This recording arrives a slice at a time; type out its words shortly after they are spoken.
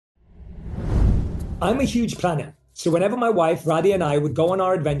I'm a huge planner. So whenever my wife, Radhi, and I would go on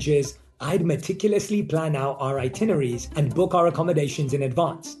our adventures, I'd meticulously plan out our itineraries and book our accommodations in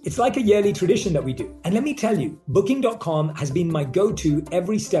advance. It's like a yearly tradition that we do. And let me tell you, Booking.com has been my go-to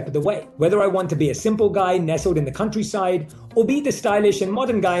every step of the way. Whether I want to be a simple guy nestled in the countryside or be the stylish and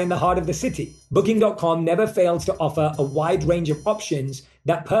modern guy in the heart of the city, Booking.com never fails to offer a wide range of options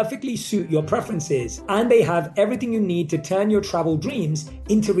that perfectly suit your preferences, and they have everything you need to turn your travel dreams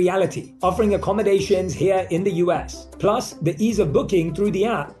into reality, offering accommodations here in the US. Plus, the ease of booking through the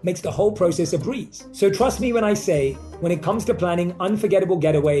app makes the whole process a breeze. So trust me when I say, when it comes to planning unforgettable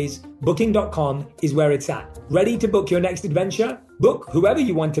getaways, Booking.com is where it's at. Ready to book your next adventure? Book whoever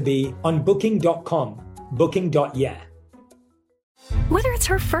you want to be on Booking.com. Booking.yeah. Whether it's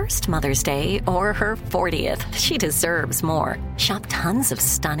her first Mother's Day or her 40th, she deserves more. Shop tons of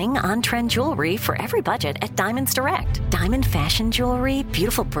stunning on-trend jewelry for every budget at Diamonds Direct. Diamond fashion jewelry,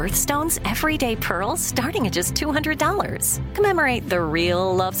 beautiful birthstones, everyday pearls starting at just $200. Commemorate the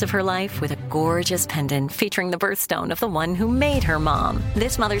real loves of her life with a gorgeous pendant featuring the birthstone of the one who made her mom.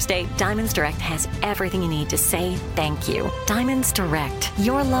 This Mother's Day, Diamonds Direct has everything you need to say thank you. Diamonds Direct.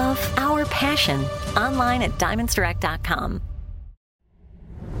 Your love, our passion. Online at diamondsdirect.com.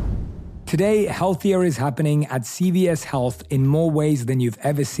 Today, healthier is happening at CVS Health in more ways than you've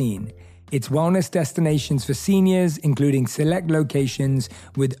ever seen. It's wellness destinations for seniors, including select locations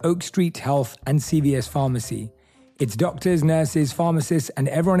with Oak Street Health and CVS Pharmacy. It's doctors, nurses, pharmacists, and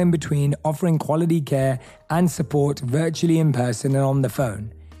everyone in between offering quality care and support virtually in person and on the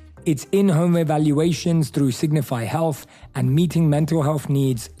phone. It's in-home evaluations through Signify Health and meeting mental health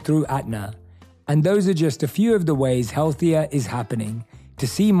needs through Aetna. And those are just a few of the ways healthier is happening. To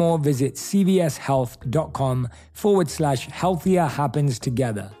see more, visit cvshealth.com/healthier happens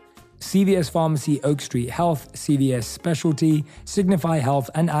together. CVS Pharmacy, Oak Street Health, CVS Specialty, Signify Health,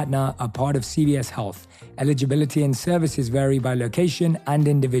 and Aetna are part of CVS Health. Eligibility and services vary by location and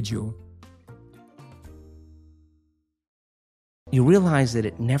individual. You realize that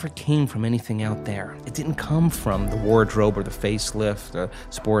it never came from anything out there. It didn't come from the wardrobe or the facelift, the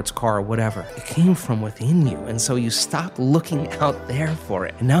sports car or whatever. It came from within you, and so you stop looking out there for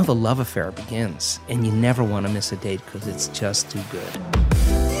it. And now the love affair begins, and you never want to miss a date because it's just too good.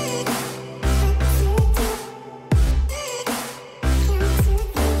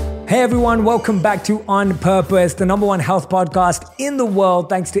 Hey everyone, welcome back to On Purpose, the #1 health podcast in the world.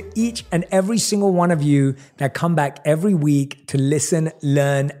 Thanks to each and every single one of you that come back every week to listen,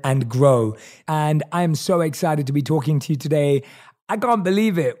 learn, and grow. And I'm so excited to be talking to you today. I can't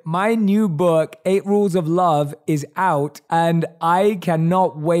believe it. My new book, 8 Rules of Love, is out and I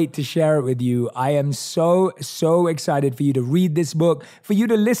cannot wait to share it with you. I am so excited for you to read this book, for you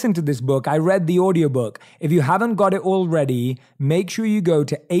to listen to this book. I read the audiobook. If you haven't got it already, make sure you go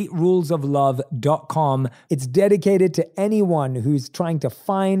to 8rulesoflove.com. It's dedicated to anyone who's trying to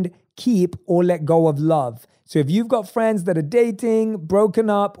find, keep, or let go of love. So if you've got friends that are dating, broken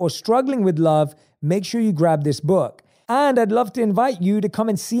up, or struggling with love, make sure you grab this book. And I'd love to invite you to come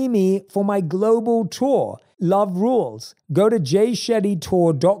and see me for my global tour, Love Rules. Go to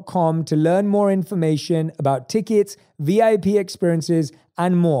jayshettytour.com to learn more information about tickets, VIP experiences,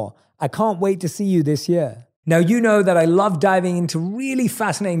 and more. I can't wait to see you this year. Now, you know that I love diving into really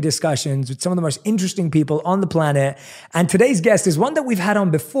fascinating discussions with some of the most interesting people on the planet. And today's guest is one that we've had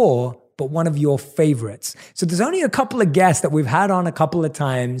on before, but one of your favorites. So there's only a couple of guests that we've had on a couple of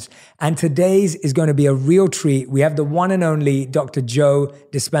times, and today's is going to be a real treat. We have the one and only Dr. Joe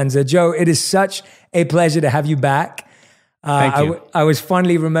Dispenza. Joe, it is such a pleasure to have you back. Thank you. I was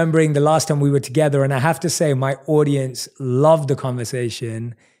fondly remembering the last time we were together, and I have to say my audience loved the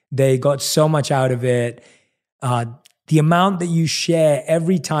conversation. They got so much out of it. The amount that you share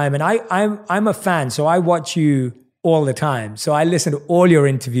every time, and I'm a fan, so I watch you all the time. So I listen to all your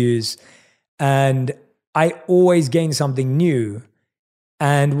interviews and I always gain something new.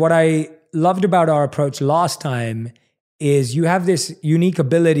 And what I loved about our approach last time is you have this unique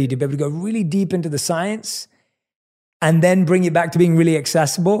ability to be able to go really deep into the science and then bring it back to being really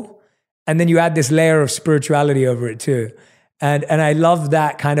accessible. And then you add this layer of spirituality over it too. And I love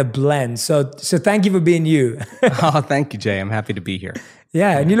that kind of blend. So thank you for being you. Oh, thank you, Jay. I'm happy to be here.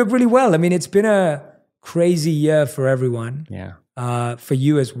 Yeah, and you look really well. I mean, it's been a crazy year for everyone. Yeah. For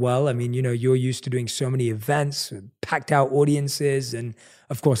you as well. I mean, you know, you're used to doing so many events, packed out audiences. And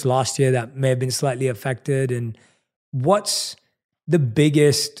of course, last year that may have been slightly affected. And what's the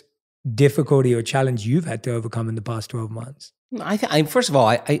biggest difficulty or challenge you've had to overcome in the past 12 months? First of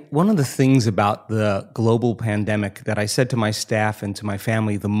all, one of the things about the global pandemic that I said to my staff and to my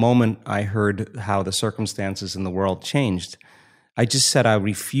family the moment I heard how the circumstances in the world changed, I just said I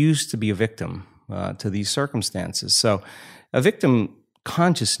refuse to be a victim. to these circumstances. So a victim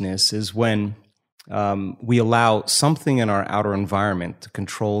consciousness is when we allow something in our outer environment to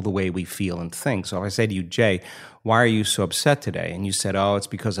control the way we feel and think. So if I say to you, Jay, why are you so upset today? And you said, oh, it's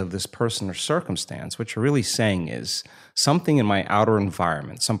because of this person or circumstance. What you're really saying is something in my outer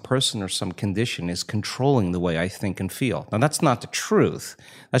environment, some person or some condition is controlling the way I think and feel. Now, that's not the truth.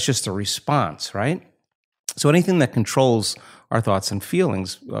 That's just a response, right? So anything that controls our thoughts and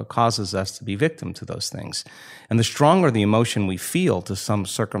feelings causes us to be victim to those things. And the stronger the emotion we feel to some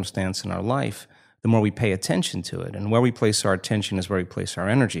circumstance in our life, the more we pay attention to it. And where we place our attention is where we place our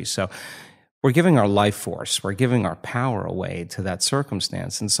energy. So we're giving our life force, we're giving our power away to that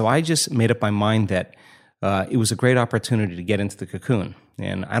circumstance. And so I just made up my mind that it was a great opportunity to get into the cocoon.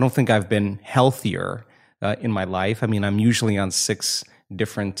 And I don't think I've been healthier in my life. I mean, I'm usually on 6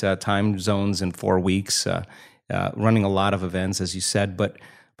 different time zones in 4 weeks, running a lot of events, as you said. But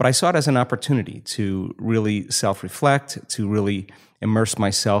I saw it as an opportunity to really self-reflect, to really immerse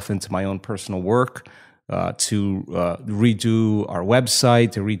myself into my own personal work, to redo our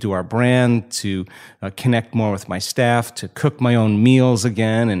website, to redo our brand, to connect more with my staff, to cook my own meals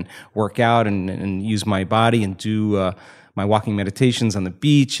again and work out and use my body and do my walking meditations on the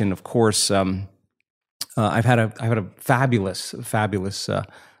beach. And of course, I've had a fabulous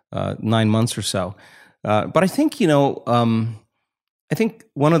 9 months or so. But I think, I think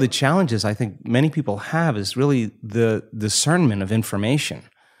one of the challenges I think many people have is really the discernment of information.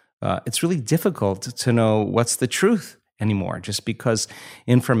 It's really difficult to know what's the truth anymore, just because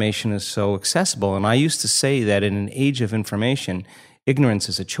information is so accessible. And I used to say that in an age of information, ignorance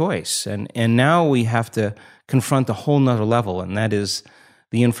is a choice. And now we have to confront a whole nother level, and that is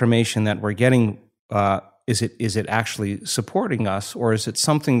the information that we're getting. Is it actually supporting us, or is it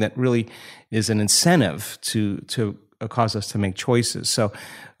something that really is an incentive to cause us to make choices? So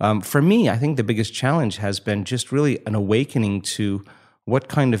for me, I think the biggest challenge has been just really an awakening to what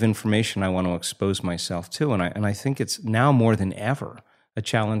kind of information I want to expose myself to. And I think it's now more than ever a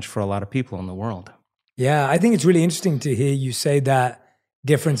challenge for a lot of people in the world. Yeah, I think it's really interesting to hear you say that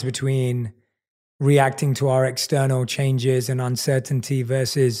difference between reacting to our external changes and uncertainty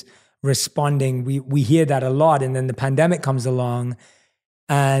versus responding. We hear that a lot, and then the pandemic comes along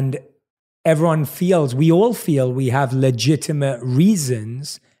and we all feel we have legitimate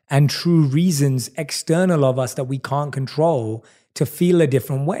reasons and true reasons external of us that we can't control to feel a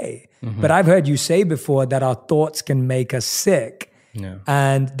different way. Mm-hmm. But I've heard you say before that our thoughts can make us sick. Yeah.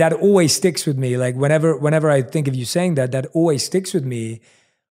 And that always sticks with me. Like whenever I think of you saying that always sticks with me.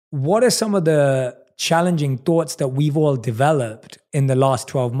 What are some of the challenging thoughts that we've all developed in the last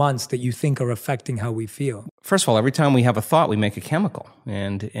 12 months that you think are affecting how we feel? First of all, every time we have a thought, we make a chemical.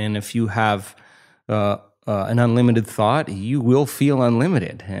 And if you have an unlimited thought, you will feel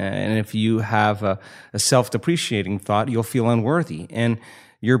unlimited. And if you have a self-depreciating thought, you'll feel unworthy. And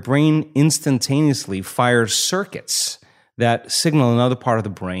your brain instantaneously fires circuits that signal another part of the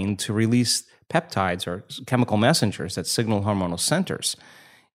brain to release peptides or chemical messengers that signal hormonal centers.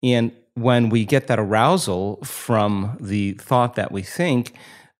 And when we get that arousal from the thought that we think,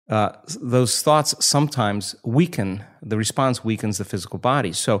 those thoughts sometimes weaken, the response weakens the physical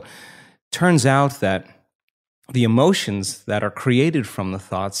body. So turns out that the emotions that are created from the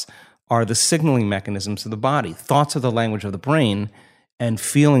thoughts are the signaling mechanisms of the body. Thoughts are the language of the brain, and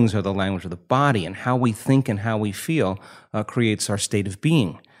feelings are the language of the body. And how we think and how we feel creates our state of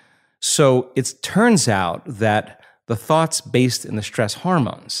being. So it turns out that the thoughts based in the stress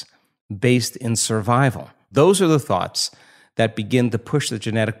hormones, based in survival, those are the thoughts that begin to push the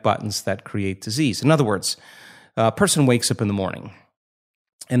genetic buttons that create disease. In other words, a person wakes up in the morning,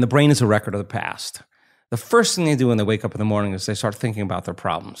 and the brain is a record of the past. The first thing they do when they wake up in the morning is they start thinking about their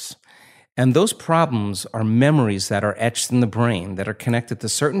problems. And those problems are memories that are etched in the brain that are connected to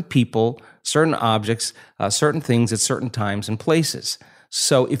certain people, certain objects, certain things at certain times and places.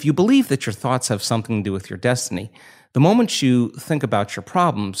 So if you believe that your thoughts have something to do with your destiny, the moment you think about your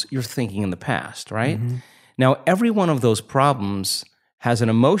problems, you're thinking in the past, right? Mm-hmm. Now, every one of those problems has an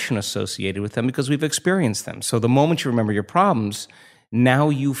emotion associated with them because we've experienced them. So the moment you remember your problems, now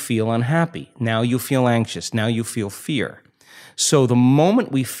you feel unhappy. Now you feel anxious. Now you feel fear. So the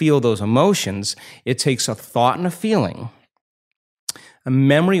moment we feel those emotions, it takes a thought and a feeling, a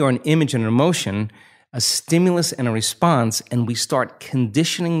memory or an image and an emotion, a stimulus and a response, and we start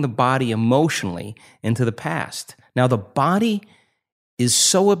conditioning the body emotionally into the past. Now, the body is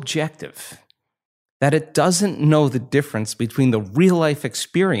so objective that it doesn't know the difference between the real-life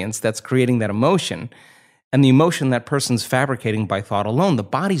experience that's creating that emotion and the emotion that person's fabricating by thought alone. The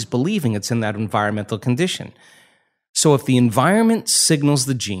body's believing it's in that environmental condition. So if the environment signals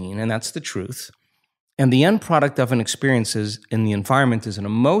the gene, and that's the truth, and the end product of an experience in the environment is an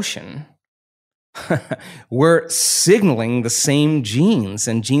emotion, we're signaling the same genes,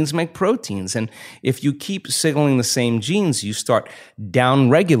 and genes make proteins. And if you keep signaling the same genes, you start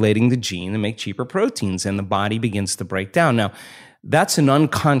down-regulating the gene to make cheaper proteins, and the body begins to break down. Now, that's an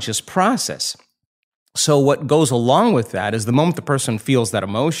unconscious process. So what goes along with that is the moment the person feels that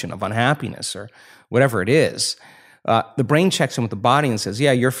emotion of unhappiness or whatever it is, the brain checks in with the body and says,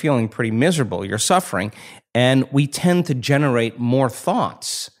 yeah, you're feeling pretty miserable, you're suffering, and we tend to generate more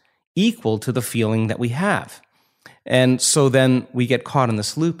thoughts equal to the feeling that we have. And so then we get caught in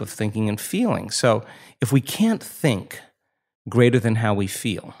this loop of thinking and feeling. So if we can't think greater than how we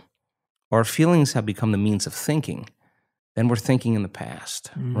feel, or our feelings have become the means of thinking, then we're thinking in the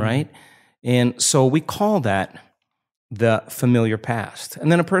past, right? And so we call that the familiar past.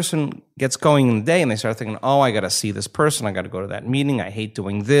 And then a person gets going in the day and they start thinking, oh, I got to see this person, I got to go to that meeting, I hate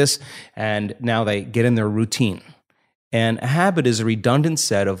doing this, and now they get in their routine. And a habit is a redundant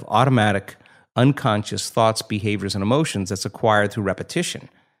set of automatic, unconscious thoughts, behaviors, and emotions that's acquired through repetition.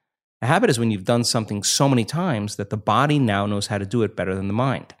 A habit is when you've done something so many times that the body now knows how to do it better than the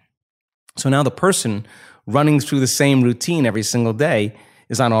mind. So now the person running through the same routine every single day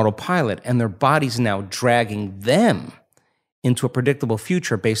is on autopilot, and their body's now dragging them into a predictable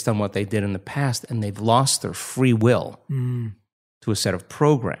future based on what they did in the past, and they've lost their free will to a set of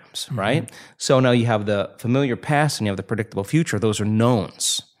programs, right? So now you have the familiar past and you have the predictable future. Those are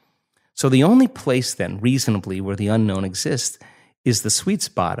knowns. So the only place then, reasonably, where the unknown exists is the sweet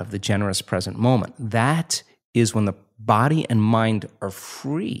spot of the generous present moment. That is when the body and mind are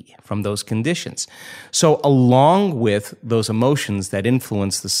free from those conditions. So along with those emotions that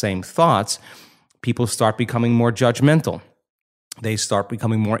influence the same thoughts, people start becoming more judgmental. They start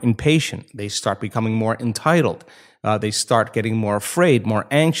becoming more impatient. They start becoming more entitled. They start getting more afraid, more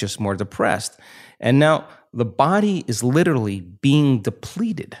anxious, more depressed. And now the body is literally being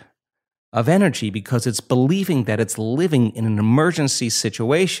depleted of energy because it's believing that it's living in an emergency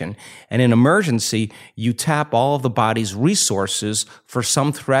situation. And in emergency, you tap all of the body's resources for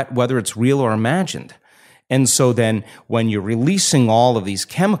some threat, whether it's real or imagined. And so then when you're releasing all of these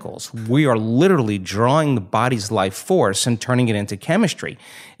chemicals, we are literally drawing the body's life force and turning it into chemistry.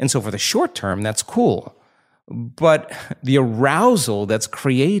 And so for the short term, that's cool. But the arousal that's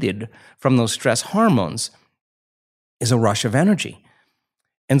created from those stress hormones is a rush of energy.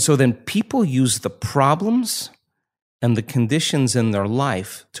 And so then people use the problems and the conditions in their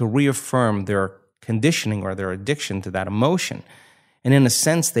life to reaffirm their conditioning or their addiction to that emotion. And in a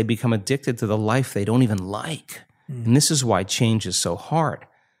sense, they become addicted to the life they don't even like. And this is why change is so hard.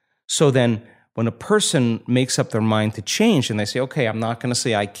 So then when a person makes up their mind to change and they say, okay, I'm not going to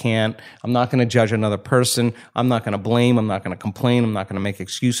say I can't, I'm not going to judge another person, I'm not going to blame, I'm not going to complain, I'm not going to make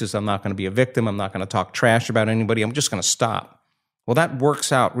excuses, I'm not going to be a victim, I'm not going to talk trash about anybody, I'm just going to stop. Well, that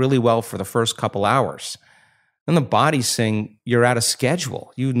works out really well for the first couple hours. Then the body's saying you're out of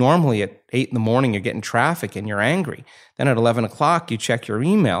schedule. You normally at 8 in the morning, you're getting traffic and you're angry. Then at 11 o'clock, you check your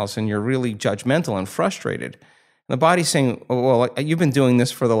emails and you're really judgmental and frustrated. And the body's saying, oh, well, you've been doing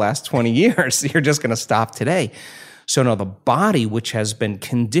this for the last 20 years. You're just going to stop today. So now the body, which has been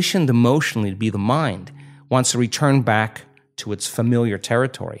conditioned emotionally to be the mind, wants to return back to its familiar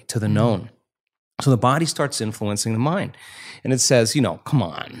territory, to the known. So the body starts influencing the mind. And it says, come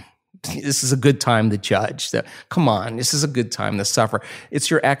on, this is a good time to judge. Come on, this is a good time to suffer.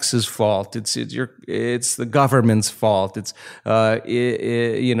 It's your ex's fault. It's the government's fault. It's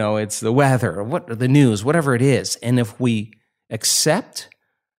it's the weather, the news, whatever it is. And if we accept,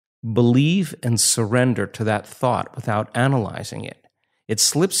 believe, and surrender to that thought without analyzing it, it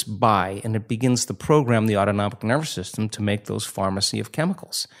slips by and it begins to program the autonomic nervous system to make those pharmacy of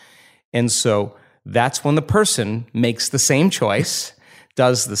chemicals. And so that's when the person makes the same choice,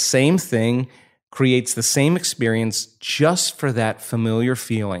 does the same thing, creates the same experience just for that familiar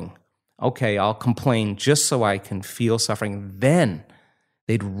feeling. Okay, I'll complain just so I can feel suffering. Then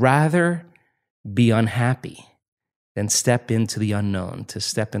they'd rather be unhappy than step into the unknown, to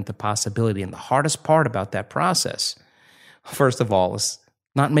step into possibility. And the hardest part about that process, first of all, is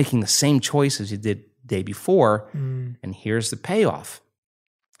not making the same choices you did the day before. And here's the payoff.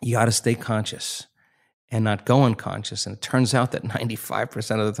 You got to stay conscious and not go unconscious. And it turns out that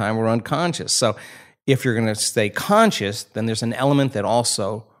 95% of the time we're unconscious. So if you're going to stay conscious, then there's an element that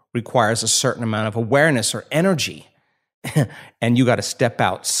also requires a certain amount of awareness or energy. And you got to step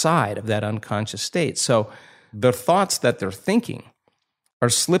outside of that unconscious state. So the thoughts that they're thinking are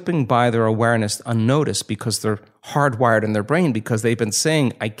slipping by their awareness unnoticed because they're hardwired in their brain, because they've been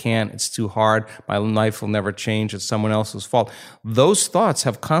saying, I can't, it's too hard, my life will never change, it's someone else's fault. Those thoughts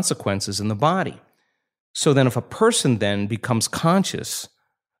have consequences in the body. So then if a person then becomes conscious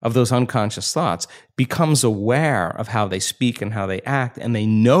of those unconscious thoughts, becomes aware of how they speak and how they act, and they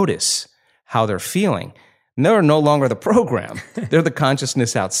notice how they're feeling, they're no longer the program. They're the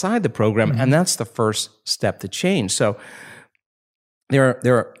consciousness outside the program, and that's the first step to change. So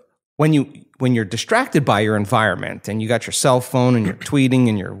when you're distracted by your environment and you got your cell phone and you're tweeting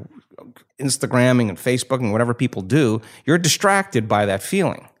and you're Instagramming and Facebooking, whatever people do, you're distracted by that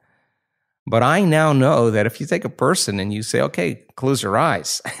feeling. But I now know that if you take a person and you say, okay, close your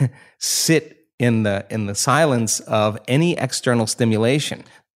eyes, sit in the silence of any external stimulation,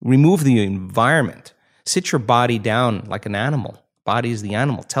 remove the environment, sit your body down like an animal. Body is the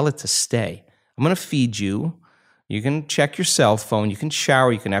animal. Tell it to stay. I'm going to feed you. You can check your cell phone. You can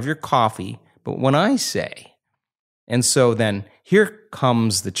shower. You can have your coffee. But when I say, and so then here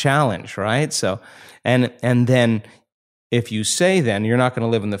comes the challenge, right? So, and then if you say then you're not going to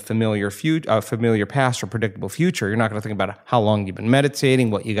live in the familiar past or predictable future, you're not going to think about how long you've been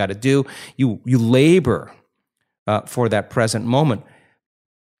meditating, what you got to do. You labor for that present moment.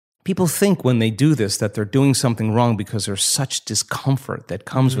 People think when they do this that they're doing something wrong because there's such discomfort that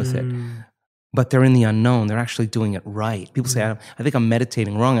comes with it. But they're in the unknown. They're actually doing it right. People say, I think I'm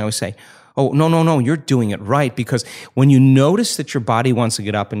meditating wrong. I always say, oh, no, you're doing it right. Because when you notice that your body wants to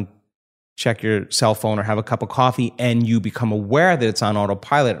get up and check your cell phone or have a cup of coffee, and you become aware that it's on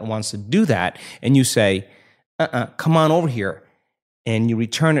autopilot and wants to do that, and you say, come on over here, and you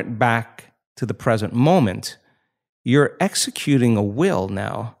return it back to the present moment, you're executing a will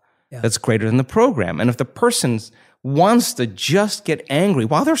now that's greater than the program. And if the person wants to just get angry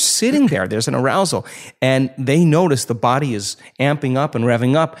while they're sitting there, there's an arousal, and they notice the body is amping up and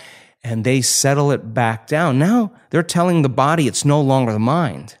revving up, and they settle it back down. Now they're telling the body it's no longer the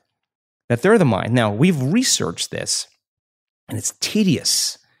mind, that they're the mind. Now, we've researched this, and it's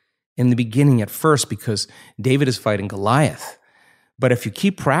tedious in the beginning at first because David is fighting Goliath. But if you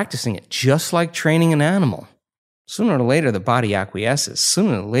keep practicing it, just like training an animal, sooner or later the body acquiesces.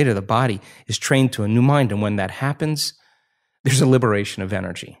 Sooner or later the body is trained to a new mind. And when that happens, there's a liberation of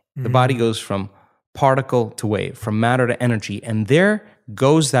energy. The body goes from particle to wave, from matter to energy, and there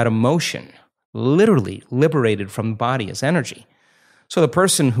goes that emotion, literally liberated from the body as energy. So the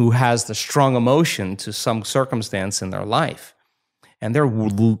person who has the strong emotion to some circumstance in their life, and they're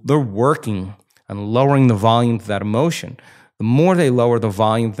working on lowering the volume of that emotion, the more they lower the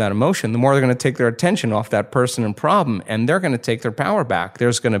volume of that emotion, the more they're going to take their attention off that person and problem, and they're going to take their power back.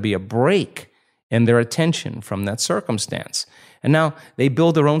 There's going to be a break in their attention from that circumstance. And now they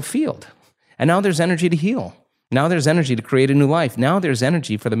build their own field. And now there's energy to heal. Now there's energy to create a new life. Now there's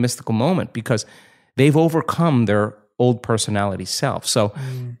energy for the mystical moment because they've overcome their old personality self. So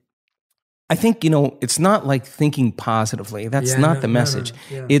I think, it's not like thinking positively. That's not the message.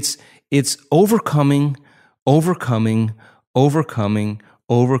 No. It's overcoming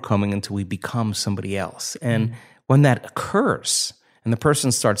until we become somebody else. And when that occurs and the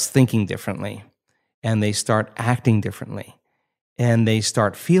person starts thinking differently and they start acting differently and they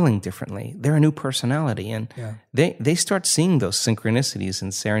start feeling differently, they're a new personality. And they start seeing those synchronicities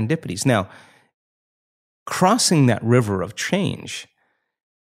and serendipities. Now, crossing that river of change,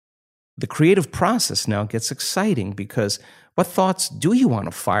 the creative process now gets exciting because what thoughts do you want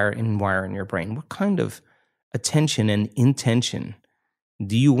to fire and wire in your brain? What kind of attention and intention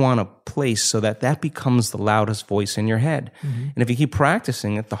do you want to place so that becomes the loudest voice in your head? And if you keep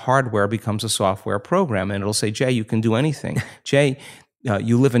practicing it, the hardware becomes a software program, and it'll say, Jay, you can do anything. Jay,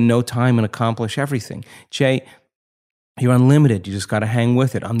 you live in no time and accomplish everything. Jay, you're unlimited. You just got to hang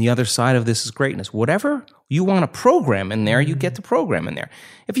with it. On the other side of this is greatness. Whatever you want to program in there, you get to program in there.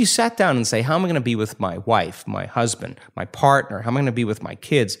 If you sat down and say, how am I going to be with my wife, my husband, my partner? How am I going to be with my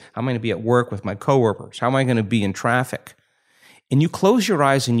kids? How am I going to be at work with my coworkers? How am I going to be in traffic? And you close your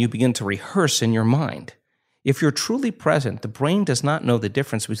eyes and you begin to rehearse in your mind. If you're truly present, the brain does not know the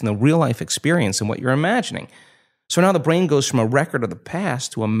difference between the real life experience and what you're imagining. So now the brain goes from a record of the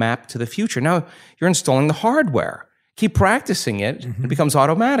past to a map to the future. Now you're installing the hardware. Keep practicing it. It becomes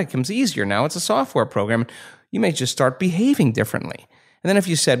automatic. It becomes easier. Now it's a software program. You may just start behaving differently. And then if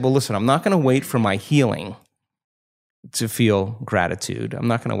you said, well, listen, I'm not going to wait for my healing to feel gratitude. I'm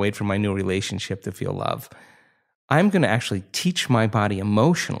not going to wait for my new relationship to feel love. I'm going to actually teach my body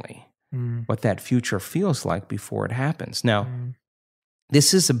emotionally what that future feels like before it happens. Now,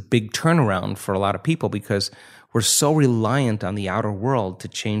 this is a big turnaround for a lot of people because we're so reliant on the outer world to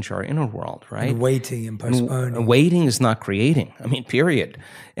change our inner world, right? And waiting and postponing. And waiting is not creating. Period.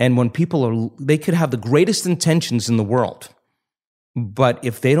 And when people they could have the greatest intentions in the world, but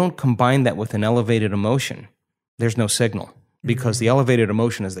if they don't combine that with an elevated emotion, there's no signal. because the elevated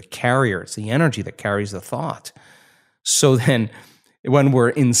emotion is the carrier. It's the energy that carries the thought. So then when we're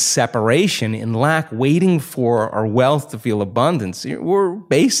in separation, in lack, waiting for our wealth to feel abundance, we're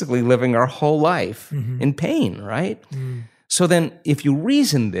basically living our whole life in pain, right? So then if you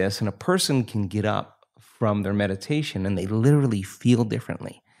reason this, and a person can get up from their meditation and they literally feel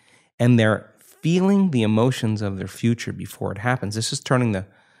differently, and they're feeling the emotions of their future before it happens, this is turning the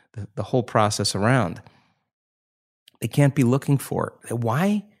whole process around. They can't be looking for it.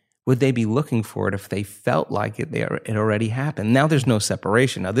 Why would they be looking for it if they felt like it already happened? Now there's no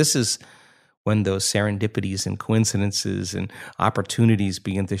separation. Now this is when those serendipities and coincidences and opportunities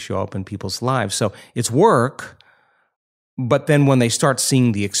begin to show up in people's lives. So it's work, but then when they start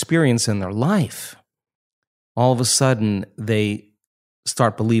seeing the experience in their life, all of a sudden they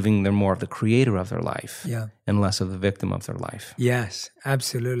start believing they're more of the creator of their life and less of the victim of their life. Yes,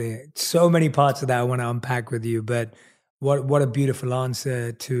 absolutely. So many parts of that I want to unpack with you, but what a beautiful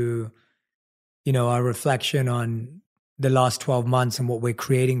answer to, our reflection on the last 12 months and what we're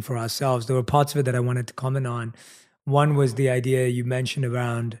creating for ourselves. There were parts of it that I wanted to comment on. One was the idea you mentioned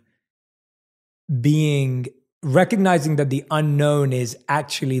around recognizing that the unknown is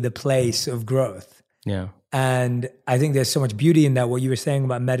actually the place of growth. Yeah. And I think there's so much beauty in that. What you were saying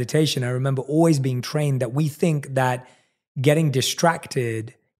about meditation, I remember always being trained that we think that getting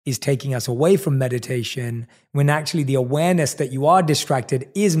distracted is taking us away from meditation, when actually the awareness that you are distracted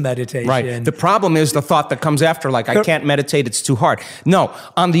is meditation. Right. The problem is the thought that comes after, like, I can't meditate, it's too hard. No,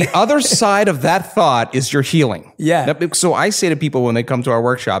 on the other side of that thought is your healing. Yeah. So I say to people when they come to our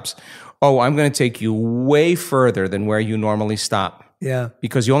workshops, I'm going to take you way further than where you normally stop. Yeah.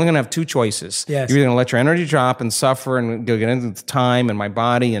 Because you're only going to have two choices. Yes. You're either going to let your energy drop and suffer and go get into time and my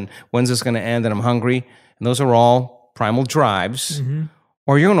body and when's this going to end and I'm hungry. And those are all primal drives.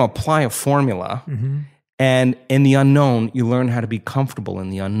 Or you're going to apply a formula. And in the unknown, you learn how to be comfortable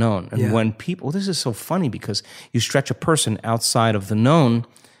in the unknown. And when this is so funny because you stretch a person outside of the known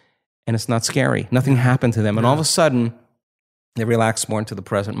and it's not scary. Nothing happened to them. And all of a sudden, they relax more into the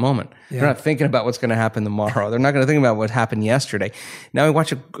present moment. They're not thinking about what's going to happen tomorrow. They're not going to think about what happened yesterday. Now we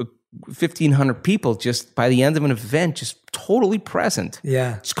watch 1,500 people just by the end of an event, just totally present.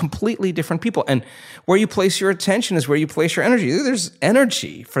 Yeah. It's completely different people. And where you place your attention is where you place your energy. There's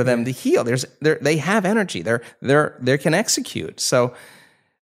energy for them to heal. They have energy. They can execute. So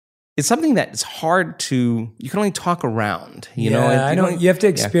it's something that it's hard to, you can only talk around, you know? I know. You have to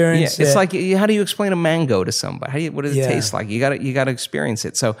experience it. It's like, how do you explain a mango to somebody? What does it taste like? You got to experience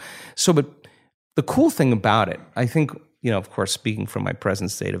it. But the cool thing about it, I think, of course, speaking from my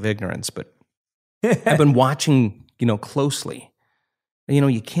present state of ignorance, but I've been watching, closely.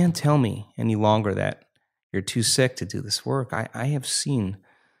 You can't tell me any longer that you're too sick to do this work. I have seen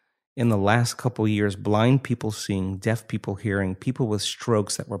in the last couple of years, blind people seeing, deaf people hearing, people with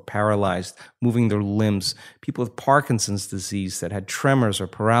strokes that were paralyzed, moving their limbs, people with Parkinson's disease that had tremors or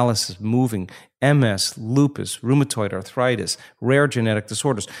paralysis, moving, MS, lupus, rheumatoid arthritis, rare genetic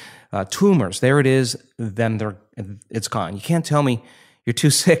disorders, tumors. There it is, then it's gone. You can't tell me you're too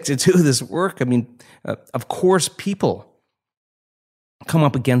sick to do this work. I mean, of course, people come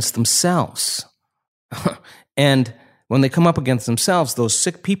up against themselves. And when they come up against themselves, those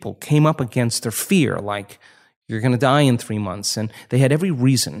sick people came up against their fear, like, you're going to die in 3 months. And they had every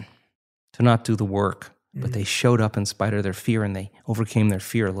reason to not do the work, but they showed up in spite of their fear, and they overcame their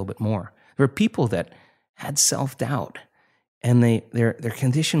fear a little bit more. There were people that had self-doubt, and their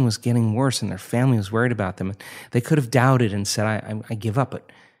condition was getting worse, and their family was worried about them. They could have doubted and said, I give up,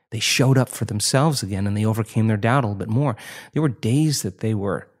 but they showed up for themselves again, and they overcame their doubt a little bit more. There were days that they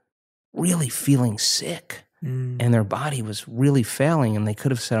were really feeling sick. And their body was really failing, and they could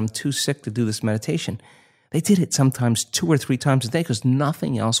have said, I'm too sick to do this meditation. They did it sometimes 2 or 3 times a day because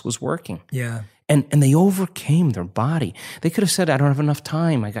nothing else was working. Yeah. And they overcame their body. They could have said, I don't have enough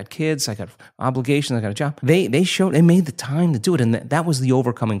time. I got kids, I got obligations, I got a job. They made the time to do it, and that was the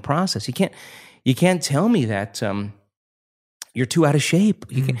overcoming process. You can't tell me that you're too out of shape.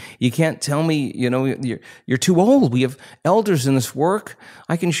 You can't tell me, you're too old. We have elders in this work.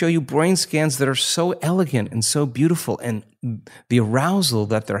 I can show you brain scans that are so elegant and so beautiful, and the arousal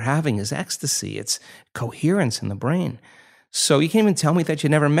that they're having is ecstasy. It's coherence in the brain. So you can't even tell me that you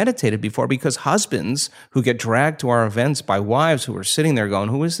never meditated before, because husbands who get dragged to our events by wives who are sitting there going,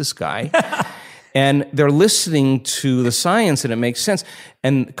 who is this guy? And they're listening to the science and it makes sense.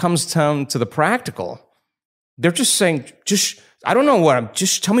 And it comes down to the practical. They're just saying, I don't know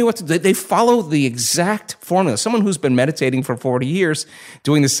just tell me what to do. They follow the exact formula. Someone who's been meditating for 40 years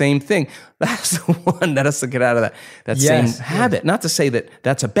doing the same thing, that's the one that has to get out of that same habit. Not to say that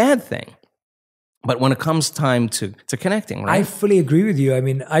that's a bad thing, But when it comes time to connecting, right? I fully agree with you. I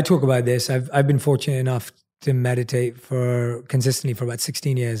mean, I talk about this. I've been fortunate enough to meditate consistently for about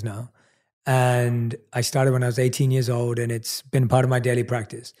 16 years now. And I started when I was 18 years old, and it's been part of my daily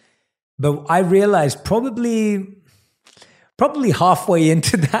practice. But I realized probably halfway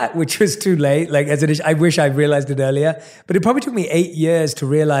into that, which was too late. Like as it is, I wish I realized it earlier, but it probably took me 8 years to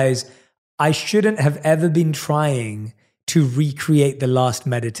realize I shouldn't have ever been trying to recreate the last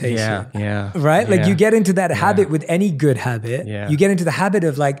meditation. Yeah. Right? Like you get into that habit with any good habit. Yeah. You get into the habit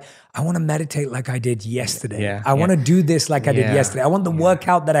of like, I want to meditate like I did yesterday. I want to do this like I did yesterday. I want the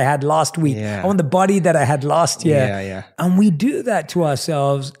workout that I had last week. I want the body that I had last year. And we do that to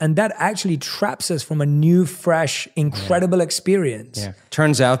ourselves, and that actually traps us from a new, fresh, incredible experience. Yeah.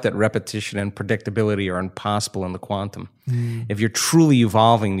 Turns out that repetition and predictability are impossible in the quantum. If you're truly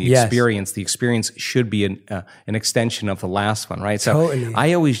evolving the experience should be an extension of the last one, right? So Totally.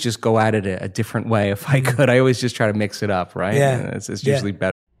 I always just go at it a different way if I could. I always just try to mix it up, right? Yeah. It's usually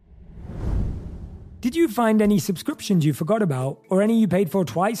better. Did you find any subscriptions you forgot about, or any you paid for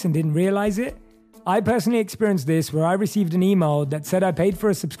twice and didn't realize it? I personally experienced this where I received an email that said I paid for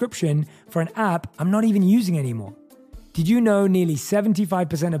a subscription for an app I'm not even using anymore. Did you know nearly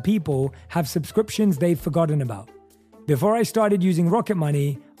 75% of people have subscriptions they've forgotten about? Before I started using Rocket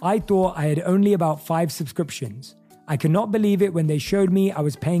Money, I thought I had only about 5 subscriptions. I could not believe it when they showed me I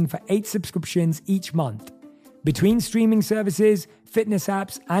was paying for 8 subscriptions each month. Between streaming services, fitness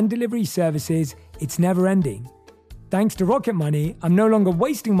apps, and delivery services, it's never ending. Thanks to Rocket Money, I'm no longer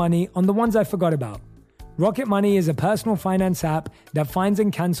wasting money on the ones I forgot about. Rocket Money is a personal finance app that finds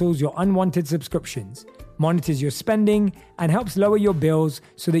and cancels your unwanted subscriptions, monitors your spending, and helps lower your bills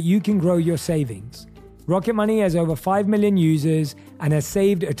so that you can grow your savings. Rocket Money has over 5 million users and has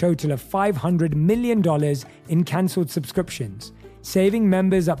saved a total of $500 million in cancelled subscriptions, saving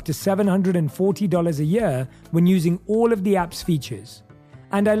members up to $740 a year when using all of the app's features.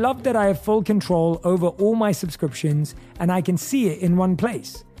 And I love that I have full control over all my subscriptions and I can see it in one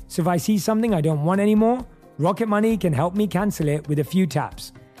place. So if I see something I don't want anymore, Rocket Money can help me cancel it with a few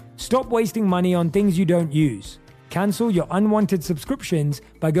taps. Stop wasting money on things you don't use. Cancel your unwanted subscriptions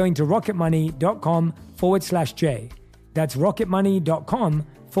by going to rocketmoney.com/J. That's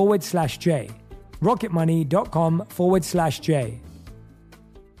rocketmoney.com/J. rocketmoney.com/J.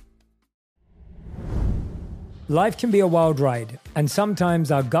 Life can be a wild ride, and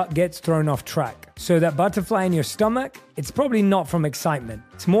sometimes our gut gets thrown off track. So that butterfly in your stomach, it's probably not from excitement.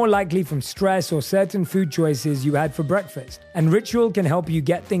 It's more likely from stress or certain food choices you had for breakfast. And Ritual can help you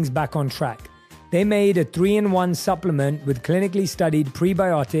get things back on track. They made a 3-in-1 supplement with clinically studied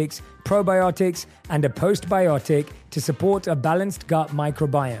prebiotics, probiotics, and a postbiotic to support a balanced gut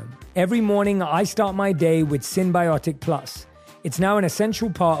microbiome. Every morning, I start my day with Synbiotic Plus. It's now an essential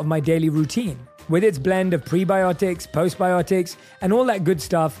part of my daily routine. With its blend of prebiotics, postbiotics, and all that good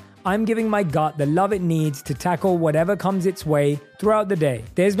stuff, I'm giving my gut the love it needs to tackle whatever comes its way throughout the day.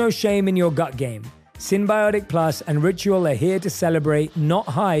 There's no shame in your gut game. Synbiotic Plus and Ritual are here to celebrate, not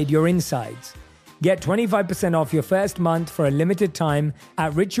hide your insides. Get 25% off your first month for a limited time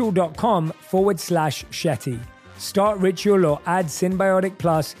at ritual.com/Shetty. Start Ritual or add Synbiotic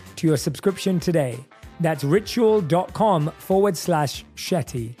Plus to your subscription today. That's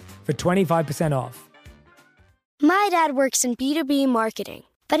ritual.com/Shetty for 25% off. My dad works in B2B marketing,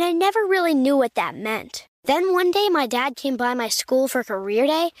 but I never really knew what that meant. Then one day my dad came by my school for career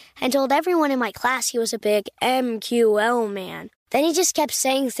day and told everyone in my class he was a big MQL man. Then he just kept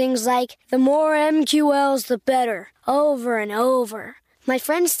saying things like, the more MQLs, the better, over and over. My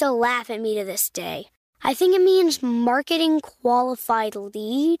friends still laugh at me to this day. I think it means marketing qualified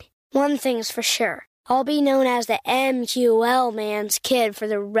lead. One thing's for sure. I'll be known as the MQL man's kid for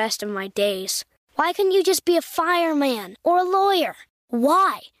the rest of my days. Why couldn't you just be a fireman or a lawyer?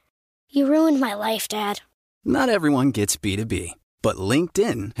 Why? You ruined my life, Dad. Not everyone gets B2B, but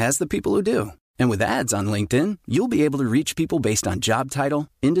LinkedIn has the people who do. And with ads on LinkedIn, you'll be able to reach people based on job title,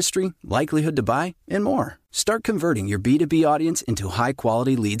 industry, likelihood to buy, and more. Start converting your B2B audience into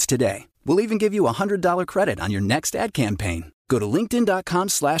high-quality leads today. We'll even give you a $100 credit on your next ad campaign. Go to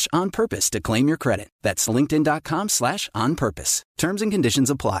linkedin.com/onpurpose to claim your credit. That's linkedin.com/onpurpose. Terms and conditions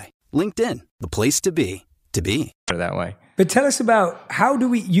apply. LinkedIn, the place to be that way. But tell us about how do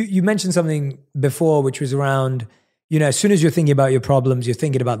we, you mentioned something before, which was around, as soon as you're thinking about your problems, you're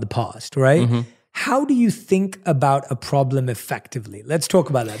thinking about the past, right? Mm-hmm. How do you think about a problem effectively? Let's talk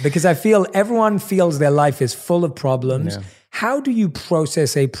about that, because I feel everyone feels their life is full of problems. Yeah. How do you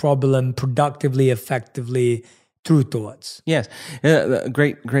process a problem productively, effectively through thoughts? Yes.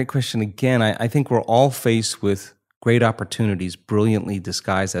 Great question again. I think we're all faced with great opportunities brilliantly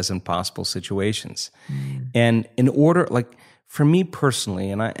disguised as impossible situations. And in order, like for me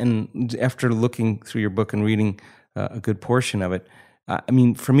personally, and after looking through your book and reading a good portion of it, I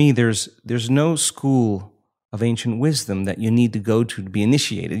mean, for me, there's no school of ancient wisdom that you need to go to be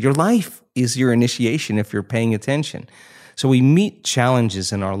initiated. Your life is your initiation if you're paying attention. So we meet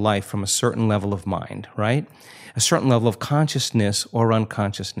challenges in our life from a certain level of mind, right? A certain level of consciousness or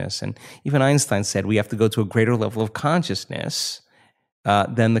unconsciousness. And even Einstein said we have to go to a greater level of consciousness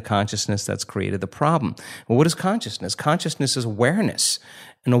than the consciousness that's created the problem. Well, what is consciousness? Consciousness is awareness.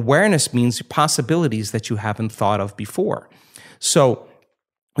 And awareness means possibilities that you haven't thought of before. So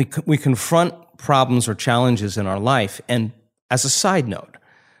we confront problems or challenges in our life. And as a side note,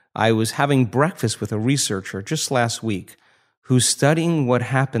 I was having breakfast with a researcher just last week who's studying what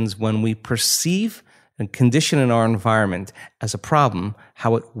happens when we perceive a condition in our environment as a problem,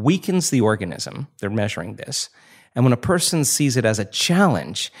 how it weakens the organism. They're measuring this. And when a person sees it as a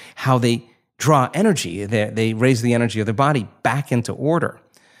challenge, how they draw energy, they raise the energy of their body back into order.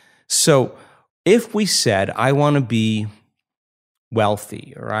 So if we said, I want to be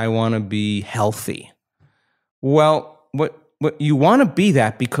wealthy or I want to be healthy, well, what you want to be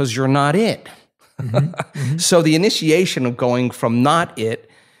that because you're not it. So the initiation of going from not it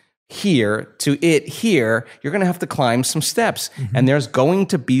here to it here, you're going to have to climb some steps. And there's going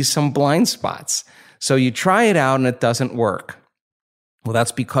to be some blind spots. So you try it out and it doesn't work. Well,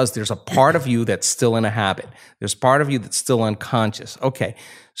 that's because there's a part of you that's still in a habit. There's part of you that's still unconscious. Okay,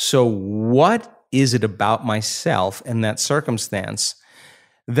 so what is it about myself in that circumstance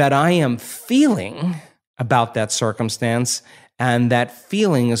that I am feeling about that circumstance, and that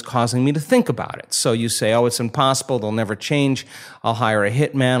feeling is causing me to think about it? So you say, oh, it's impossible, they'll never change. I'll hire a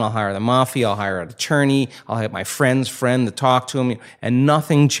hitman, I'll hire the mafia, I'll hire an attorney, I'll have my friend's friend to talk to him, and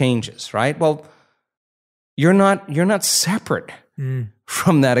nothing changes, right? Well, you're not separate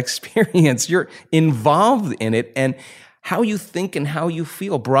from that experience. You're involved in it, and how you think and how you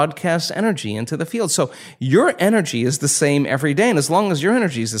feel broadcasts energy into the field. So your energy is the same every day, and as long as your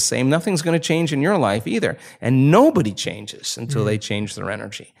energy is the same, nothing's going to change in your life either. And nobody changes until they change their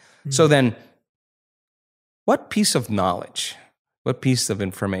energy. So then, what piece of knowledge, what piece of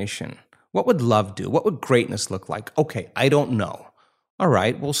information, what would love do? What would greatness look like? Okay, I don't know. All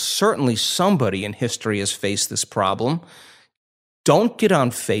right, well, certainly somebody in history has faced this problem. Don't get on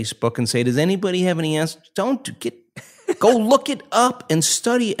Facebook and say, does anybody have any answers? Go look it up and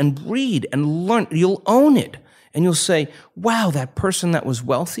study and read and learn. You'll own it. And you'll say, wow, that person that was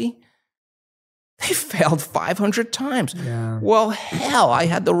wealthy, they failed 500 times. Yeah. Well, hell, I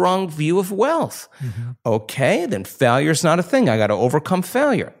had the wrong view of wealth. Okay, then failure's not a thing. I got to overcome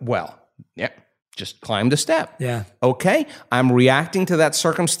failure. Well, yeah, just climb the step. Yeah. Okay, I'm reacting to that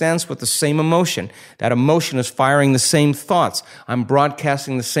circumstance with the same emotion. That emotion is firing the same thoughts. I'm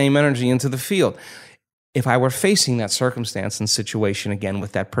broadcasting the same energy into the field. If I were facing that circumstance and situation again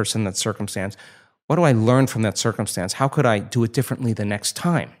with that person, that circumstance, what do I learn from that circumstance? How could I do it differently the next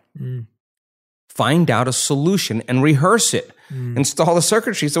time? Find out a solution and rehearse it. Install the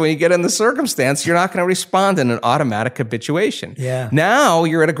circuitry so when you get in the circumstance, you're not going to respond in an automatic habituation. Yeah. Now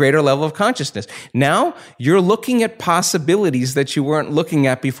you're at a greater level of consciousness. Now you're looking at possibilities that you weren't looking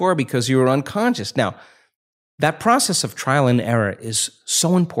at before because you were unconscious. Now, that process of trial and error is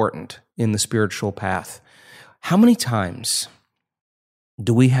so important in the spiritual path. How many times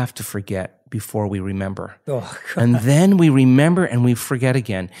do we have to forget before we remember? And then we remember and we forget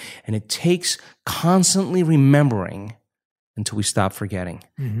again. And it takes constantly remembering until we stop forgetting.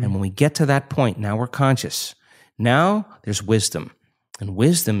 And when we get to that point, now we're conscious. Now there's wisdom. And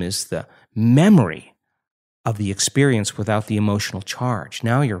wisdom is the memory of the experience without the emotional charge.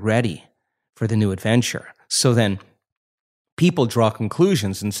 Now you're ready for the new adventure. So then people draw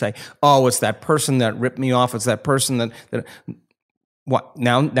conclusions and say, oh, it's that person that ripped me off. It's that person that what?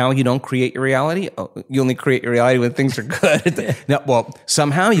 Now you don't create your reality? Oh, you only create your reality when things are good. Now, well,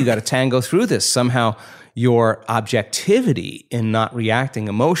 somehow you got to tango through this. Somehow your objectivity in not reacting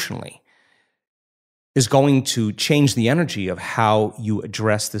emotionally is going to change the energy of how you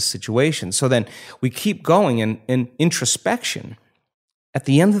address this situation. So then we keep going, and in introspection, at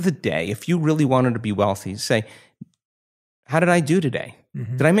the end of the day, if you really wanted to be wealthy, say, how did I do today?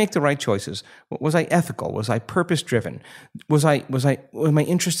 Did I make the right choices? Was I ethical? Was I purpose-driven? Am I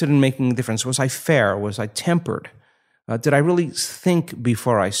interested in making a difference? Was I fair? Was I tempered? Did I really think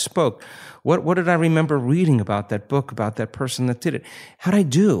before I spoke? What did I remember reading about that book, about that person that did it? How did I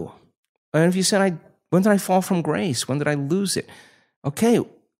do? And if you said, when did I fall from grace? When did I lose it? Okay,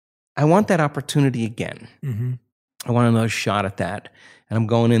 I want that opportunity again. I want another shot at that. And I'm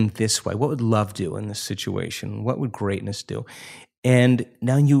going in this way. What would love do in this situation? What would greatness do? And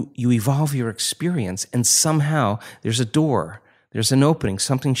now you evolve your experience, and somehow there's a door, there's an opening,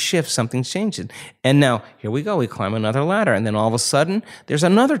 something shifts, something changes. And now, here we go, we climb another ladder, and then all of a sudden, there's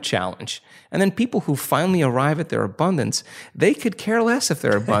another challenge. And then people who finally arrive at their abundance, they could care less if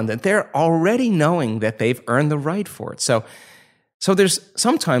they're abundant. They're already knowing that they've earned the right for it. So there's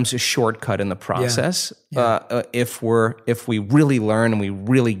sometimes a shortcut in the process if we really learn and we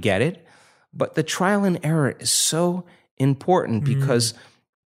really get it. But the trial and error is so important because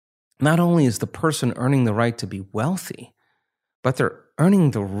not only is the person earning the right to be wealthy, but they're earning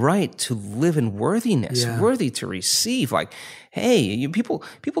the right to live in worthiness, worthy to receive. Like, hey, people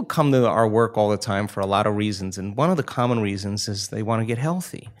come to our work all the time for a lot of reasons, and one of the common reasons is they want to get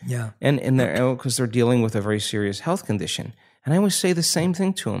healthy. Yeah, and because they're dealing with a very serious health condition. And I always say the same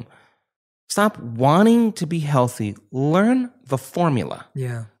thing to them. Stop wanting to be healthy. Learn the formula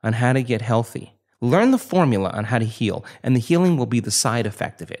on how to get healthy. Learn the formula on how to heal, and the healing will be the side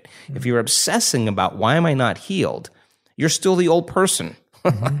effect of it. If you're obsessing about why am I not healed, you're still the old person.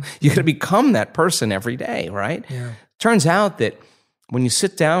 You're going to become that person every day, right? Yeah. Turns out that when you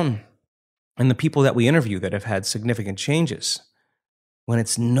sit down and the people that we interview that have had significant changes, when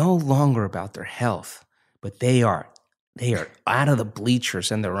it's no longer about their health, but they are out of the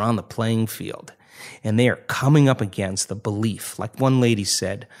bleachers and they're on the playing field, and they are coming up against the belief. Like one lady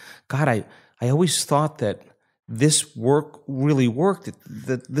said, God, I always thought that this work really worked,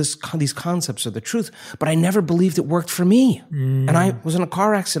 that these concepts are the truth, but I never believed it worked for me. And I was in a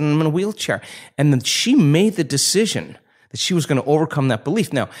car accident, I'm in a wheelchair. And then she made the decision that she was going to overcome that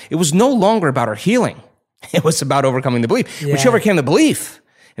belief. Now, it was no longer about her healing. It was about overcoming the belief. When she overcame the belief,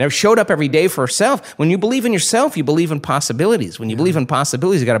 and it showed up every day for herself. When you believe in yourself, you believe in possibilities. When you believe in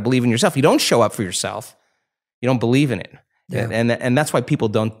possibilities, you got to believe in yourself. You don't show up for yourself. You don't believe in it. Yeah. And that's why people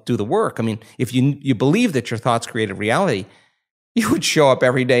don't do the work. I mean, if you believe that your thoughts created reality, you would show up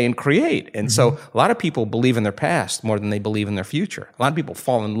every day and create. And so a lot of people believe in their past more than they believe in their future. A lot of people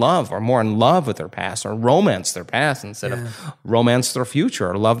fall in love or more in love with their past or romance their past instead of romance their future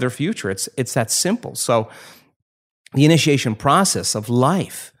or love their future. It's that simple. So the initiation process of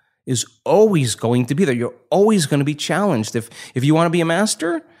life is always going to be there. You're always going to be challenged. If you want to be a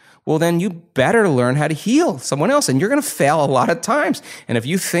master, well, then you better learn how to heal someone else. And you're going to fail a lot of times. And if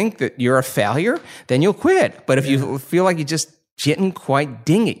you think that you're a failure, then you'll quit. But if you feel like you just didn't quite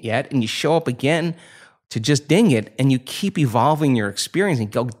ding it yet, and you show up again to just ding it, and you keep evolving your experience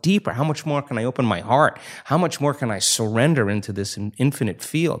and go deeper, how much more can I open my heart? How much more can I surrender into this infinite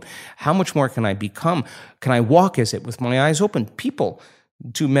field? How much more can I become? Can I walk as it with my eyes open? People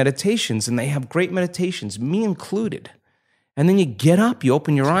do meditations, and they have great meditations, me included. And then you get up, you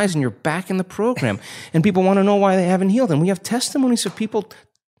open your eyes, and you're back in the program. And people want to know why they haven't healed. And we have testimonies of people,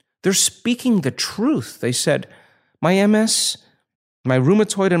 they're speaking the truth. They said, my MS, my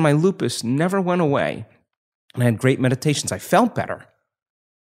rheumatoid, and my lupus never went away. And I had great meditations. I felt better.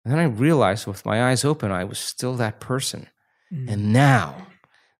 And then I realized with my eyes open, I was still that person. And now,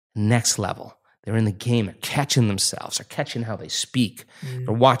 next level. They're in the game. They're catching themselves. They're catching how they speak.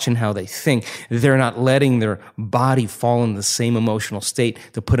 They're watching how they think. They're not letting their body fall in the same emotional state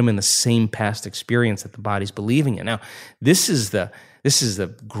to put them in the same past experience that the body's believing in. Now, this is the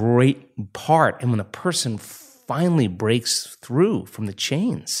great part. And when a person finally breaks through from the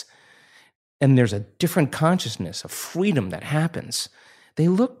chains, and there's a different consciousness, a freedom that happens, they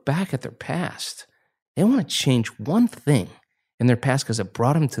look back at their past. They want to change one thing in their past because it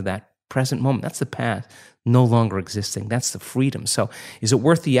brought them to that present moment. That's the past no longer existing. That's the freedom. So is it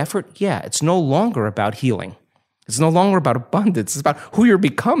worth the effort? Yeah. It's no longer about healing. It's no longer about abundance. It's about who you're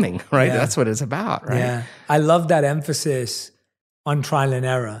becoming, right? Yeah. That's what it's about, right? Yeah. I love that emphasis on trial and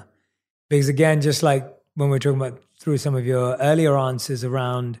error. Because again, just like when we're talking about through some of your earlier answers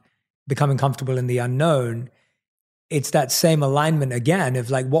around becoming comfortable in the unknown, it's that same alignment again of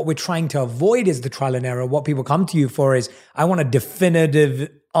like what we're trying to avoid is the trial and error. What people come to you for is, I want a definitive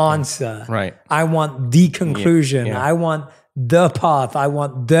answer. Right. I want the conclusion. Yeah. I want the path. I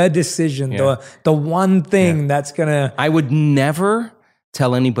want the decision, the one thing that's going to... I would never